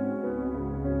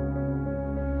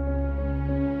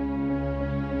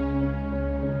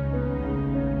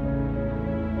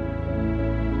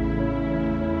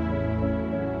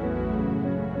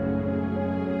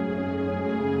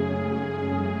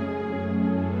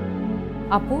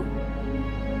 আপু,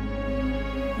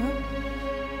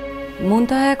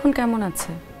 মুনতাহা এখন কেমন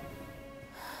আছে?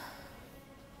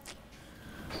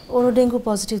 ওরও ডেঙ্গু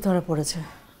পজিটিভ ধরা পড়েছে।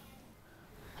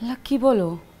 আল্লাহ, কি বলো?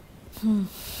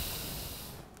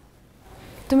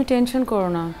 তুমি টেনশন করো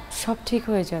না, সব ঠিক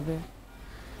হয়ে যাবে।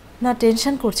 না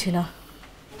টেনশন করছি না,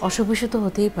 অসুখ বিসুখ তো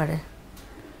হতেই পারে।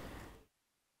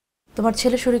 তোমার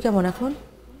ছেলে শরীর কেমন এখন?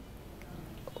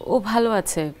 ও ভালো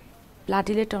আছে,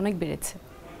 প্লাটিলেট অনেক বেড়েছে।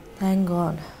 Thank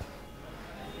god,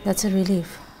 that's a relief.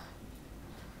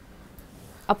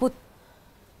 আপু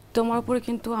তোমার উপরে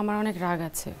কিন্তু আমার অনেক রাগ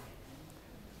আছে।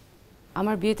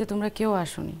 আমার বিয়েতে তোমরা কেউ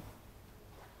আসোনি।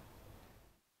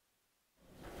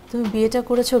 তুমি বিয়েটা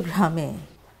করেছো গ্রামে,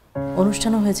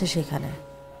 অনুষ্ঠানও হয়েছে সেখানে,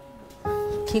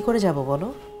 কি করে যাব বলো?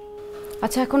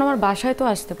 আচ্ছা এখন আমার বাসায় তো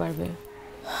আসতে পারবে।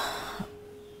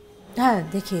 হ্যাঁ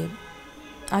দেখি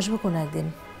আসবো কোনো একদিন।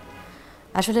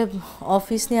 আসলে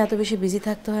অফিস নিয়ে এত বেশি বিজি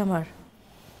থাকতে হয় আমার।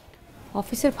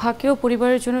 অফিসের ফাঁকেও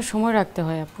পরিবারের জন্য সময় রাখতে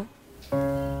হয় আপু।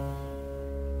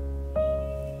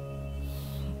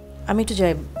 আমি একটু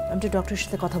যাই, আমি একটু ডক্টরের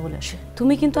সাথে কথা বলে আসি।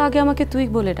 তুমি কিন্তু আগে আমাকে তুই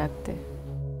বলে ডাকতে।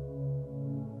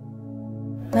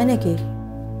 তাই নাকি?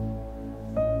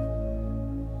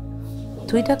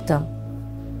 তুই ডাকতাম?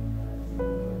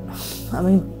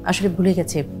 আমি আসলে ভুলে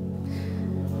গেছি,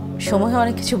 সময়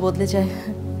অনেক কিছু বদলে যায়।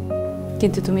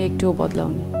 কিন্তু তুমি একটুও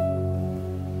বদলাওনি।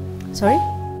 সরি?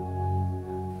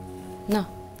 না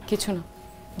কিছু না,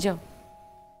 যাও।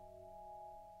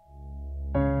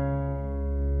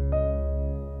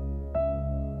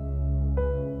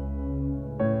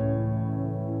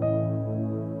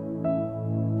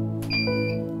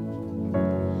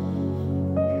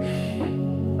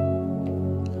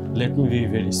 Let me be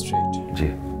very straight. G.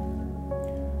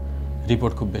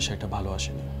 Report খুব বেশি একটা ভালো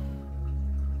আসেনি।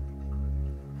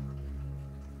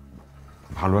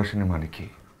 ভালো আসেনি মানে কি?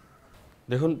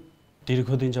 দেখুন,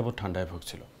 দীর্ঘদিন যাবৎ ঠান্ডায়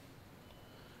ভুগছিল।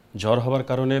 জ্বর হওয়ার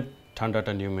কারণে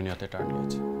ঠান্ডাটা নিউমোনিয়াতে টার্ন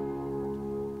নিয়েছে।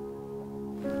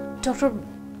 Doctor,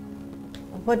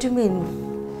 what do you mean?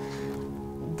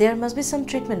 There must be some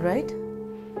treatment, right?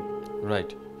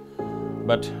 Right.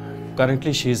 But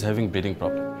currently she is having breathing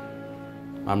problem.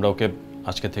 আমরা ওকে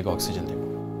আজকে থেকে অক্সিজেন দেব।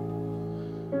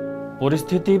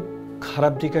 পরিস্থিতি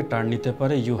খারাপ দিকে টার্ন নিতে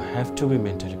পারে, you have to B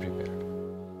mentally prepared.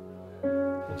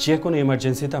 যে কোনো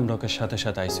ইমার্জেন্সিতে আমরা ওকে সাথে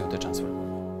সাথে আইসিইউতে ট্রান্সফার করব।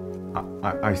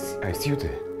 আইসিইউতে?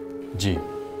 জি,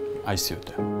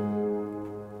 আইসিইউতে।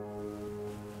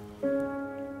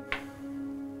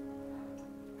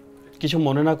 কিছু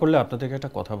মনে না করলে আপনাদেরকে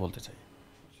একটা কথা বলতে চাই।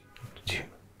 জি।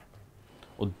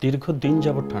 ও দীর্ঘদিন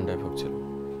যাবৎ ঠান্ডায় ভুগছিল।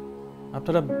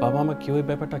 আপনারা বাবা মা কেউ এই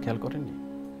ব্যাপারটা খেয়াল করেননি?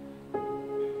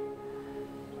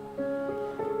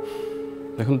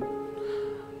 দেখুন,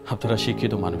 আপনারা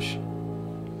শিক্ষিত মানুষ।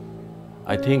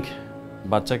 আই থিঙ্ক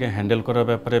বাচ্চাকে হ্যান্ডেল করার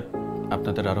ব্যাপারে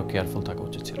আপনাদের আরো কেয়ারফুল থাকা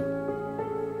উচিত ছিল।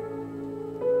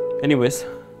 এনিওয়েজ,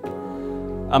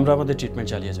 আমরা আমাদের ট্রিটমেন্ট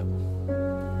চালিয়ে যাব,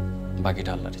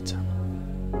 বাকিটা আল্লাহর ইচ্ছা।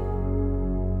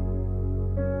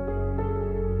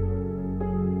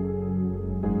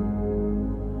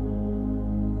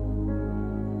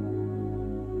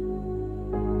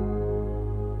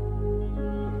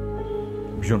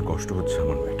 ভীষণ কষ্ট হচ্ছে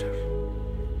আমার মেয়েটার।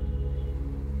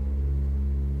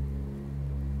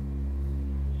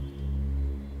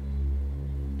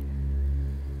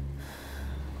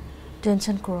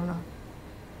 টেনশন করো না,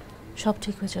 সব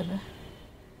ঠিক হয়ে যাবে।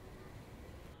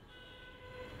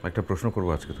 একটা প্রশ্ন করবো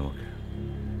আজকে তোমাকে,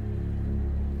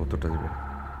 উত্তরটা দেবে?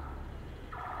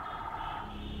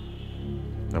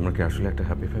 আমরা কি আসলে একটা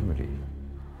হ্যাপি ফ্যামিলি?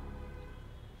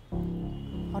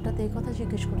 হঠাৎ এই কথা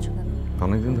জিজ্ঞেস করছো কেন?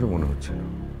 অনেকদিন ধরে মনে হচ্ছিল,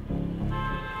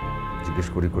 জিজ্ঞেস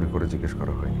করি করি করে জিজ্ঞেস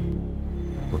করা হয়নি।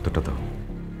 উত্তরটা দাও।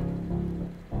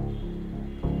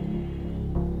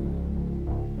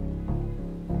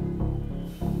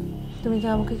 তুমি কি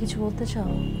আমাকে কিছু বলতে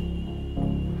চাও?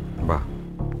 বাহ,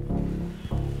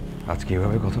 আজকে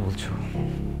এভাবে কথা বলছো,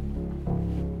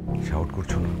 শাউট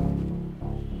করছো না?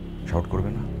 শাউট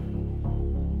করবে না?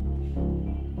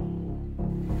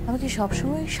 আমি কি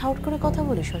সবসময় শাউট করে কথা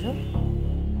বলি সজল?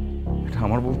 এটা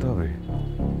আমার বলতে হবে?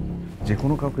 যে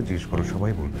কোনো কাউকে জিজ্ঞেস করো,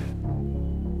 সবাই বলবে।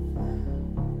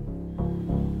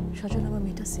 সজল, আমার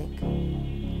মেয়েটা সিক।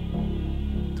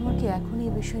 তোমার কি এখন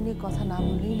এই বিষয় নিয়ে কথা না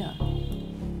বললেই না?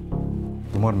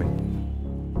 তোমার মেয়ে?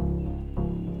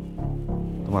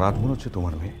 তোমার আজ মনে হচ্ছে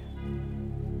তোমার মেয়ে?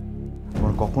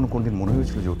 তোমার কখনো কোনদিন মনে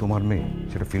হয়েছিল যে ও তোমার মেয়ে?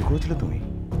 সেটা ফিল করেছিলে তুমি?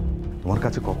 তোমার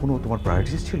কাছে কখনো তোমার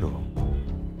প্রায়োরিটিস ছিল?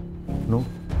 নো,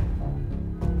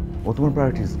 ও তোমার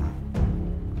প্রায়োরিটিস না।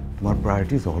 তোমার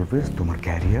প্রায়োরিটিস অলওয়েজ তোমার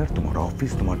ক্যারিয়ার, তোমার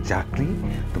অফিস, তোমার চাকরি,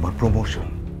 তোমার প্রমোশন,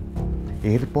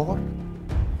 এরপর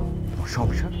তোমার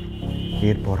সংসার,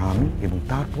 এরপর আমি, এবং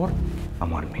তারপর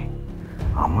আমার মেয়ে।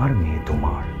 আমার মেয়ে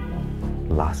তোমার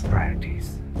last priorities.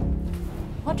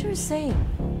 What you saying?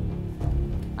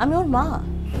 আমি ওর মা।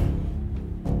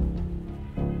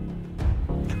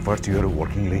 First you are a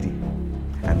working lady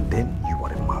and then you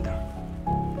are a mother.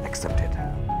 Accept it.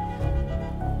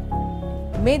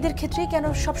 মেয়েদের ক্ষেত্রেই কেন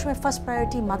সবসময় ফার্স্ট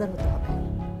প্রায়োরিটি মাদার হতে হবে?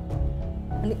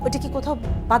 মানে ওটা কি কোথাও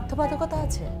বাধ্যবাধকতা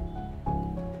আছে?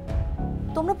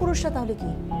 তোমরা পুরুষরা তাহলে কি?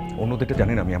 অন্যদেরটা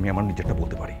জানি না, আমি আমার নিজেরটা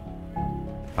বলতে পারি।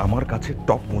 আমার কাছে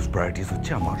টপ মোস্ট প্রায়োরিটিস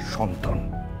হচ্ছে আমার সন্তান।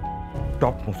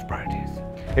 Top most priorities.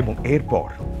 এবং এরপর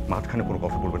মাঝখানে কোনো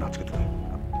কথা বলবে না আজকে তুমি।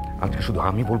 আজকে শুধু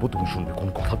আমি বলবো, তুমি শুনবে,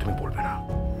 কোনো কথা তুমি বলবে না,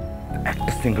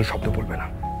 একটা সিঙ্গেল শব্দ বলবে না।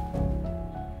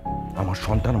 আমার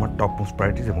সন্তান আমার টপ মোস্ট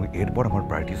প্রায়োরিটিস, এবং এরপর আমার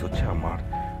প্রায়োরিটিস হচ্ছে আমার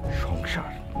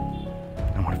সংসার,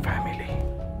 আমার ফ্যামিলি।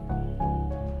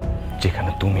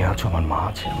 যেখানে তুমি আছো, আমার মা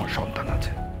আছে, আমার সন্তান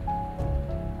আছে।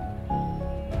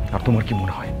 আর তোমার কি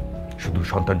মনে হয় শুধু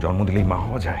সন্তান জন্ম দিলেই মা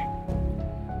হওয়া যায়?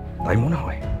 তাই মনে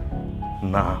হয়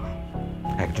না।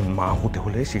 একজন মা হতে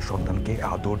হলে সেই সন্তানকে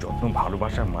আদর, যত্ন,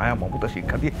 ভালোবাসা, মায়া, মমতা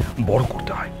শিক্ষা দিয়ে বড়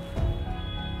করতে হয়।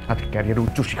 আজকে ক্যারিয়ারে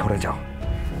উচ্চ শিখরে যাও,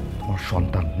 তোমার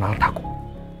সন্তান না থাকুক,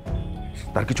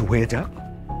 তার কিছু হয়ে যাক,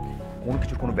 কোনো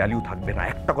কিছুর কোনো ভ্যালিউ থাকবে না।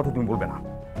 একটা কথা তুমি বলবে না,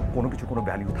 কোনো কিছু কোনো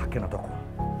ভ্যালিউ থাকে না তখন।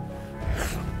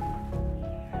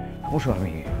 অবশ্য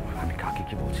আমি কাকে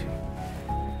কি বলছি,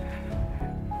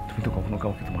 তুমি তো কখনো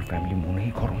কাউকে তোমার ফ্যামিলি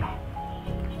মনেই করো না,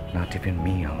 না টিফিন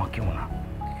মেয়ে, আমাকেও না।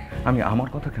 আমি আমার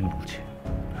কথা কেন বলছি,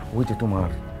 ওই যে তোমার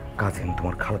কাজিন,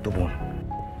 তোমার খালাতো বোন,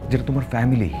 যেটা তোমার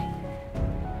ফ্যামিলি,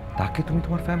 তাকে তুমি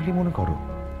তোমার ফ্যামিলি মনে করো।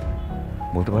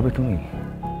 বলতে পারবে তুমি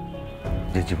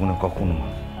যে জীবনে কখনো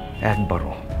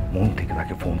একবারও মন থেকে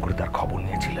তাকে ফোন করে তার খবর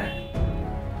নিয়েছিলে?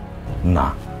 না,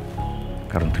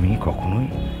 কারণ তুমি কখনোই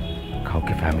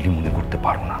কাউকে ফ্যামিলি মনে করতে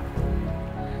পারো না।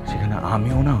 সেখানে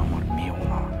আমিও না, আমার মেয়েও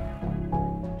না।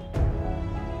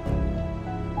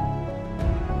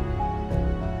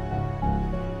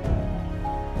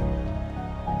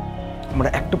 আমরা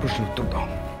একটা প্রশ্নের উত্তর দাও,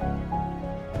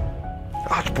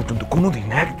 আজ পর্যন্ত কোনোদিন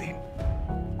একদিন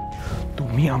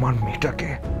তুমি আমার মেয়েটাকে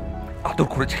আদর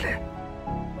করেছিলে?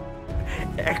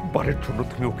 একবারের জন্য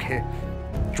তুমি ওকে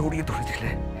জড়িয়ে ধরেছিলে?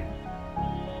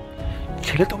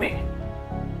 ছেলে তুমি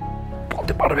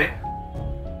বলতে পারবে?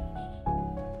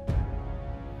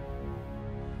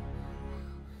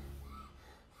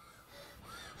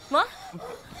 মা,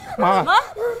 মা, মা,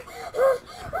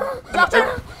 ডক্টর,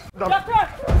 ডক্টর,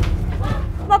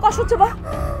 মা কষ্ট হচ্ছে, মা,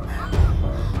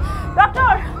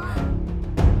 ডক্টর।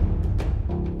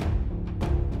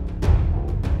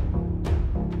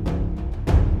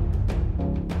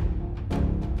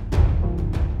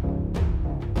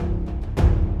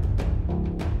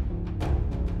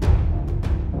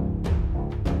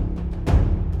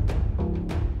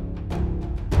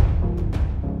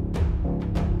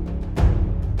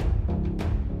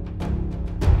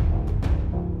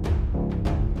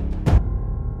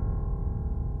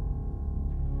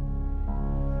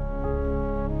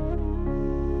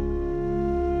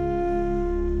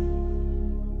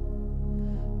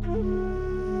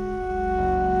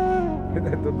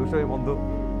 তোর দুশোই বন্ধ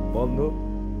বন্ধ।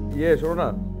 শোনো না,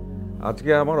 আজকে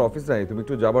আমার অফিস নাই, তুমি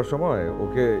একটু যাবার সময়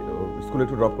ওকে স্কুলে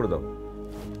একটু ড্রপ করে দাও।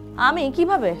 আমি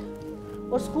কিভাবে?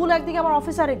 ওর স্কুল একদিকে, আমার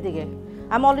অফিস আর একদিকে।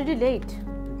 I am already late.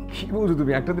 কি বলছো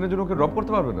তুমি? একটা দিনের জন্য ওকে ড্রপ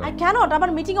করতে পারবে না? আই ক্যানট,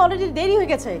 আমার মিটিং অলরেডি দেরি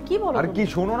হয়ে গেছে। কি বলো? আর কি,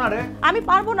 শোনো না রে। আমি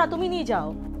পারবো না, তুমি নিয়ে যাও।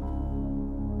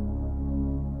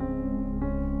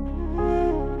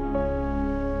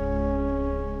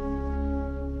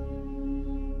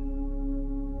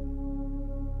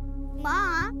 মা,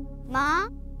 মা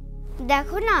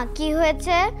দেখো না কি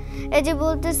হয়েছে। এই যে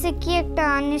বলতেছে কি একটা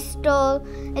আনইনস্টল,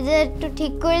 এটা একটু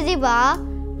ঠিক করে দিবা?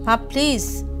 হ্যাঁ প্লিজ,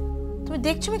 তুমি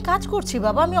দেখছো আমি কাজ করছি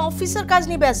বাবা, আমি অফিসের কাজ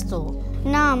নিয়ে ব্যস্ত।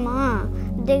 না মা,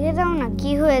 দেখে দাও না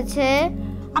কি হয়েছে।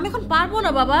 আমি এখন পারবো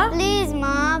না বাবা। প্লিজ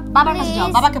মা, বাবার কাছে যাও,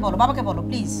 বাবাকে বলো, বাবাকে বলো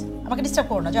প্লিজ, আমাকে ডিস্টার্ব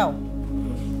করো না, যাও।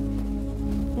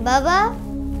 বাবা,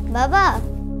 বাবা,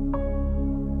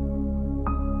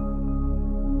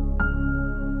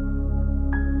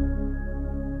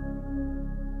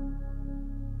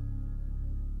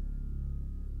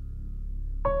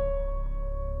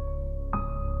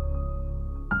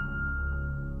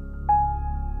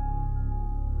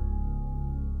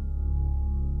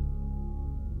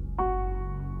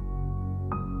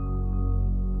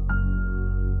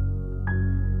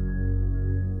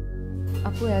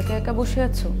 আপু একা একা বসে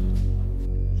আছো?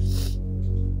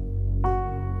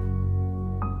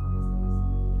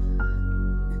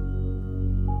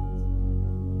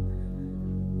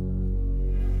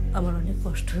 আমার অনেক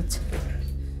কষ্ট হচ্ছে,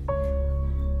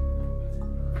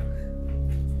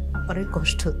 অনেক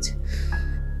কষ্ট হচ্ছে,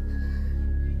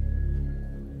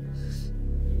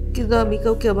 কিন্তু আমি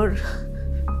কাউকে আমার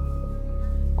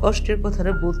কষ্টের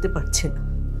কথাটা বলতে পারছি না।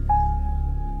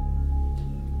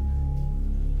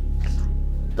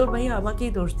 তোর ভাইয়া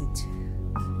আমাকেই দোষ দিচ্ছে।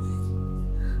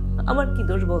 আমার কি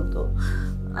দোষ বলতো?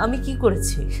 আমি কি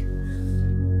করেছি?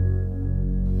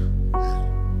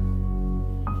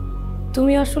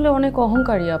 তুমি আসলে অনেক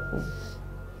অহংকারী আপু।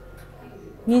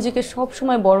 নিজেকে সব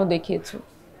সময় বড় দেখিয়েছো,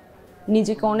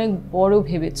 নিজেকে অনেক বড়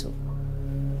ভেবেছো।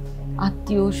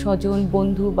 আত্মীয় স্বজন,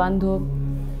 বন্ধু বান্ধব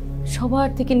সবার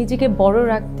থেকে নিজেকে বড়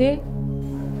রাখতে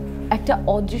একটা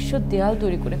অদৃশ্য দেয়াল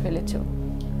তৈরি করে ফেলেছো।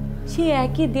 সেই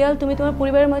একই দেয়াল তুমি তোমার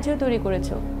পরিবারের মাঝেও তৈরি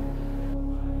করেছো।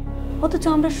 অথচ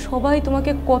আমরা সবাই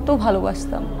তোমাকে কত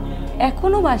ভালোবাসতাম,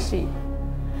 এখনো বাসি।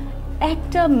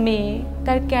 একটা মেয়ে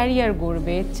তার ক্যারিয়ার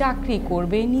গড়বে, চাকরি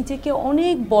করবে, নিজেকে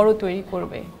অনেক বড় তৈরি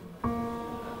করবে,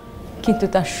 কিন্তু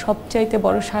তার সবচাইতে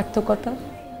বড় সার্থকতা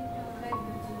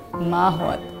মা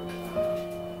হওয়া।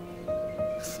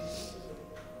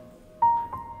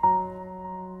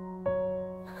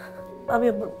 আমি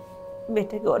আমার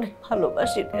মেয়েটাকে অনেক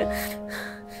ভালোবাসি,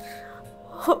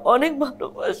 অনেক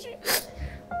ভালোবাসি।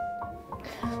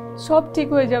 সব ঠিক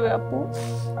হয়ে যাবে আপু,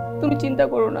 তুমি চিন্তা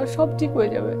করো না, সব ঠিক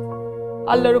হয়ে যাবে।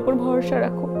 আল্লাহর উপর ভরসা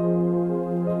রাখো।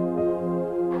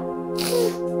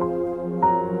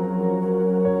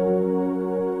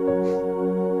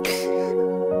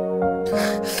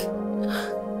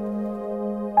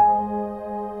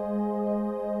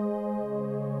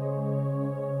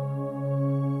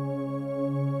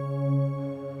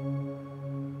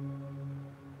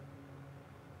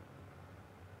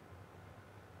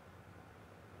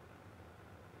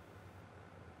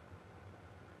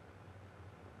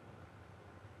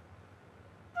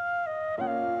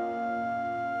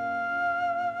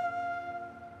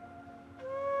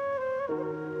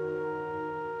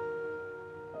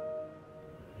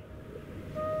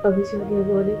 আমি জানি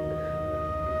আমি অনেক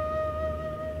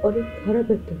অনেক খারাপ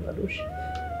একটা মানুষ।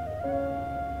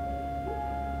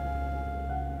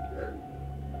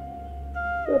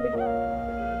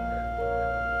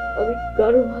 আমি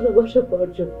কারো ভালোবাসা পাওয়ার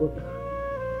যোগ্য না,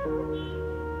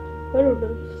 কারো না।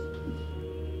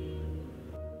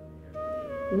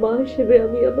 মা হিসেবে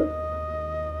আমি আমার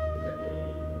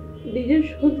নিজের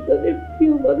সন্তানের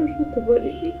প্রিয় মানুষ হতে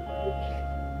পারিনি,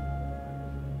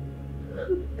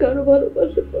 কারো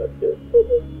ভালোবাসা পাওয়ার যোগ্য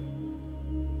না।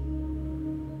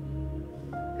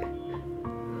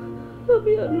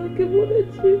 আমি আল্লাহকে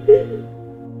বলেছি,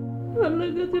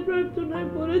 আল্লাহর কাছে প্রার্থনায়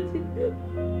বলেছি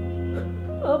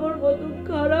আমার মতো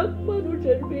খারাপ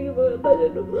মানুষের বিনিময়তা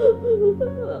যেন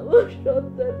আমার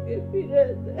সন্তানকে ফিরে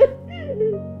দেয়।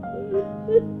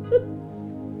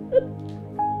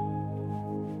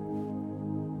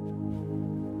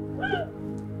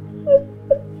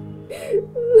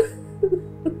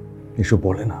 এসব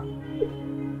বলে না,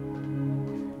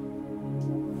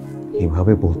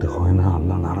 এভাবে বলতে হয় না,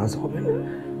 আল্লাহ নারাজ হবে না।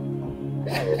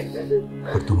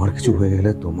 আর তোমার কিছু হয়ে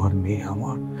গেলে তোমার মেয়ে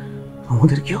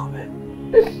আমাদের কি হবে?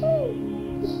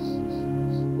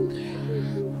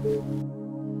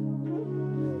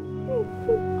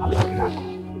 আল্লাহকে রাখো।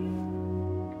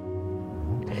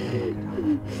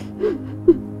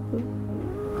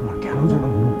 তোমার কেন যেন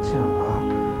মনে হচ্ছে আল্লাহ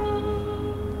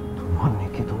তোমার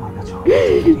মেয়েকে তোমার কাছে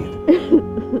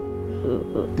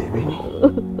দেবেনি।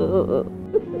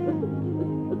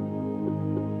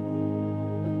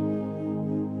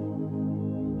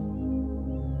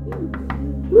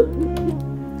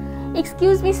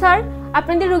 এক্সকিউজ মি স্যার,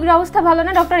 আপনাদের রোগীর অবস্থা ভালো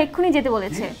না, ডক্টর এক্ষুনি যেতে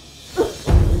বলেছে।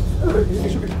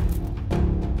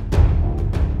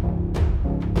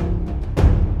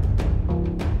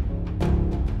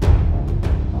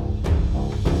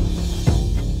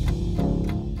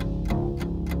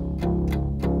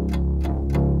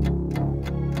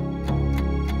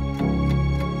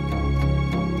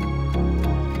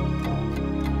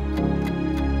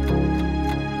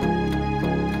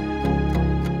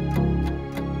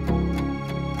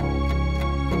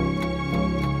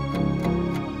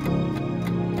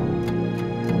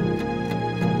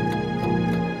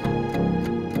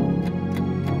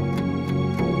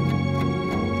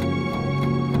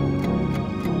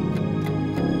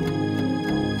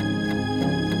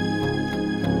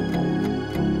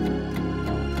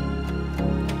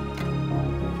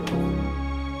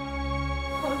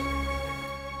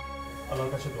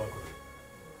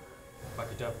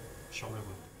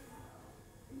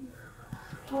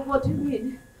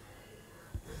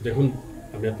 দেখুন,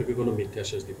 আমি আপনাকে কোনো মিথ্যে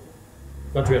আশ্বাস দিব না,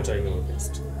 but we are trying our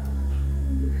best.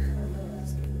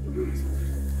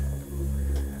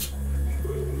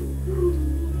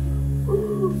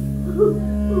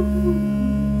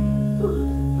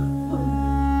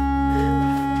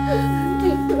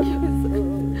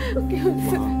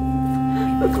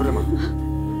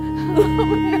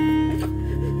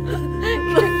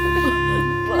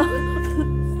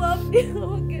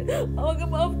 আমাকে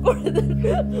মাফ করে দেন,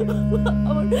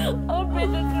 আমার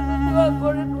পেটের জন্য দোয়া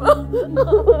করেন।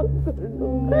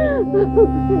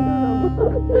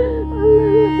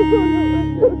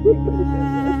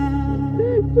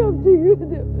 সব ঠিক হয়ে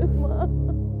যাবে মা।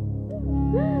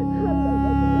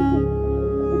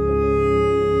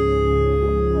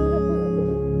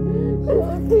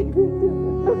 সব ঠিক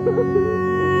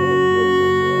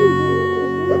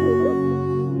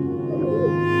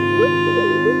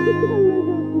হ্যাঁ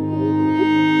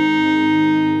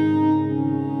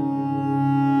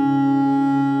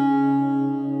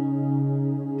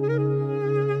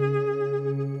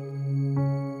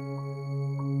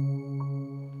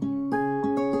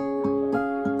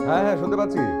হ্যাঁ শুনতে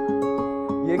পাচ্ছি।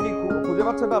 ইয়ে কি খুঁজে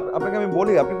পাচ্ছেন না? আপনাকে আমি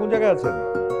বলি, আপনি কোন জায়গায় আছেন?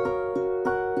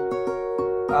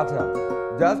 আচ্ছা,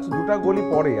 জাস্ট 2টা গলি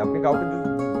পরে আপনি কাউকে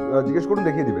জিজ্ঞেস করুন,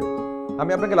 দেখিয়ে দিবে।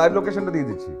 আমি আপনাকে লাইভ লোকেশনটা দিয়ে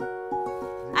দিচ্ছি।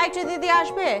 একটা দিদি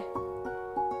আসবে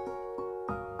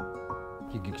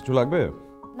কি কিছু লাগবে?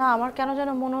 না, আমার কেন যেন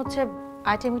মনে হচ্ছে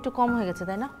আইটেম একটু কম হয়ে গেছে,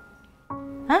 তাই না?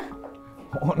 হ্যাঁ,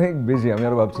 অনেক বেশি। আমি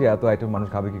আর ভাবছি এত আইটেম মানুষ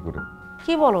খাবে কি করে।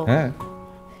 কি বলো? হ্যাঁ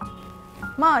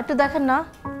মা একটু দেখেন না,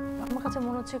 আমার কাছে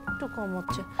মনে হচ্ছে একটু কম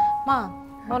হচ্ছে। মা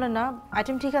বলেন না,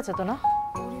 আইটেম ঠিক আছে তো না?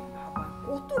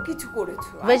 কত কিছু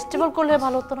করেছো, ভেজিটেবল করলে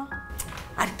ভালো হতো না?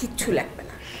 আর কিচ্ছু লাগবে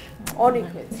না, অনেক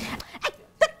হয়েছে।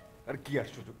 আর কি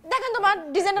আশ্চর্য। দেখেন তোমার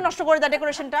ডিজাইনটা নষ্ট করে দেয়,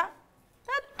 ডেকোরেশনটা।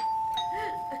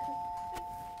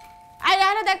 আরে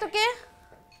আরে দেখ তো কে।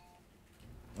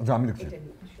 আচ্ছা আমি দেখছি।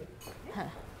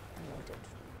 হ্যাঁ,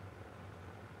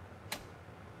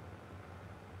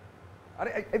 আরে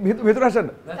ভেতরে আসেন।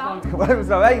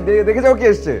 ভাই দেখে যাও কি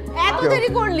এসছে। এত দেরি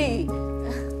করলি?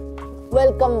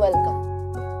 Welcome welcome.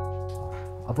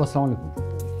 আপু আসসালামু আলাইকুম।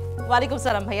 ওয়ালাইকুম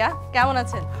সালাম ভাইয়া, কেমন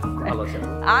আছেন? ভালো আছেন?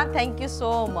 Thank you so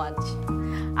much.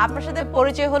 আপনার সাথে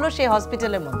পরিচয় হলো সেই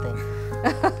হসপিটালের মধ্যে।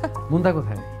 মুন্তা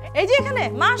কোথায়? এই যে এখানে।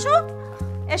 মা আসো,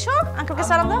 এসো, আঙ্কেলকে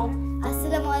সালাম দাও।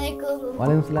 আসসালামু আলাইকুম।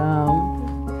 ওয়ালাইকুম আসসালাম।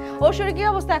 ও শরীর কি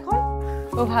অবস্থা এখন?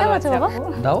 ও ভালো কেমন আছে বাবা?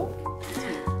 দাও।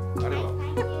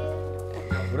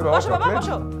 বসো বাবা,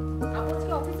 বসো।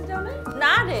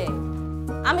 না রে,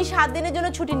 আমি 7 দিনের জন্য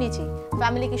ছুটি নিয়েছি,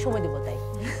 ফ্যামিলিকে সময় দেবো তাই।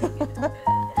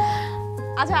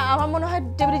 আচ্ছা, আমার মনে হয়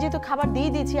টেবিলে যেহেতু খাবার দিয়ে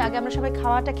দিয়েছি, আগে আমরা সবাই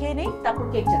খাওয়াটা খেয়ে নেই, তারপর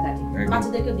কেকটা কাটি।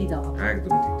 বাচ্চাদেরকেও দিয়ে দাও।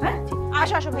 একদম ঠিক। হ্যাঁ,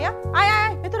 আসো আসো ভাইয়া, আয় আয়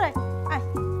আয়, ভেতরে আয়, আয়।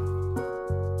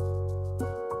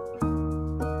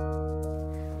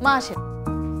 মা আসেন।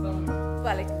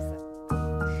 ওয়ালাইকুম আসসালাম।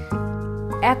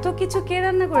 এত কিছু কে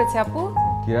রান্না করেছে আপু?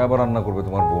 কে আবার রান্না করবে?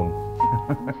 তোমার বোন।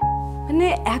 মানে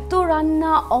এত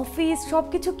রান্না, অফিস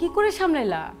সবকিছু কি করে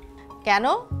সামলালা? কেন?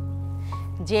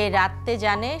 যে রাতে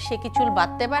জানে সে কি চুল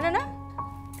বাঁধতে পারে না?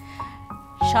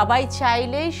 সবাই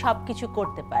চাইলেই সবকিছু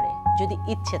করতে পারে যদি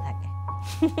ইচ্ছে থাকে।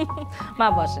 মা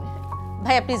বসেন।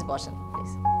 ভাইয়া প্লিজ বসেন,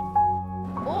 প্লিজ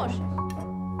বস।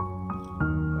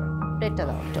 প্লেটটা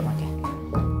দাও তোমাকে।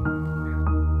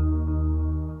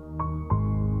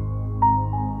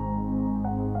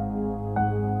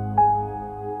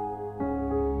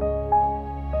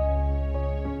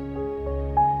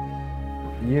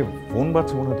 ইয়ে ফোন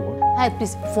বাজছে মনে হয় তোমার। হ্যাঁ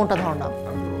প্লিজ ফোনটা ধরো না।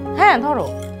 হ্যাঁ ধরো।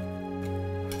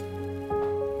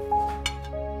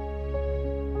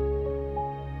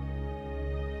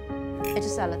 এটা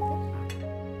সালাদ।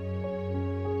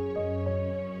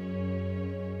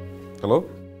 হ্যালো,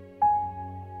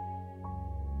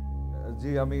 জি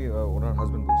আমি ওনার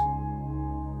হাজবেন্ড বলছি।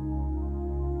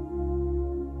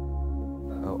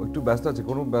 একটু ব্যস্ত আছে,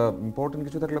 কোনো ইম্পর্টেন্ট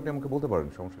কিছু থাকলে আপনি আমাকে বলতে পারেন,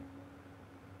 সমস্যা নেই।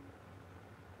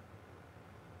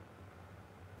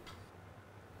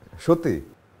 সত্যি?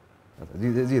 জি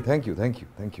জি, thank you thank you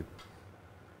thank you.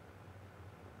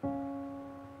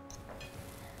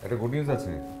 একটা গুড নিউজ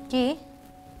আছে। কি?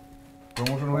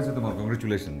 প্রমোশন হয়েছে তোমার,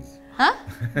 কংগ্রেচুলেশনস। হ্যাঁ,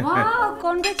 wow,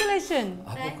 congratulation.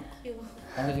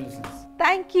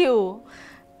 Thank you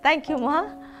thank you মা।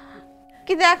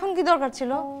 কিন্তু এখন কি দরকার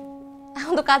ছিল?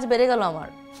 এখন তো কাজ বেড়ে গেল আমার,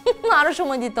 আরো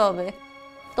সময় দিতে হবে।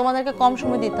 তোমাদেরকে কম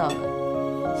সময় দিতে হবে।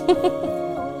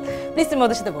 প্লিজ তুমি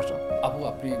ওদের সাথে বসো। আপু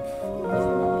আপনি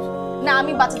না,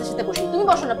 আমি বাচ্চাদের সাথে বসি। তুমি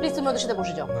বসো না প্লিজ, তুমি ওদের সাথে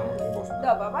বসে যাও।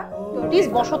 দাও বাবা, প্লিজ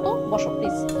বসো তো, বসো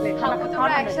প্লিজ।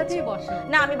 তোমরা একসাথেই বসো।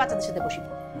 না, আমি বাচ্চাদের সাথে বসি।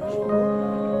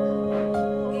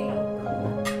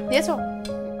 দিয়েছো?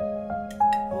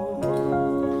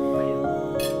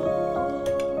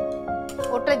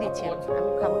 ওটাই দিচ্ছি আমি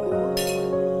খাবো না।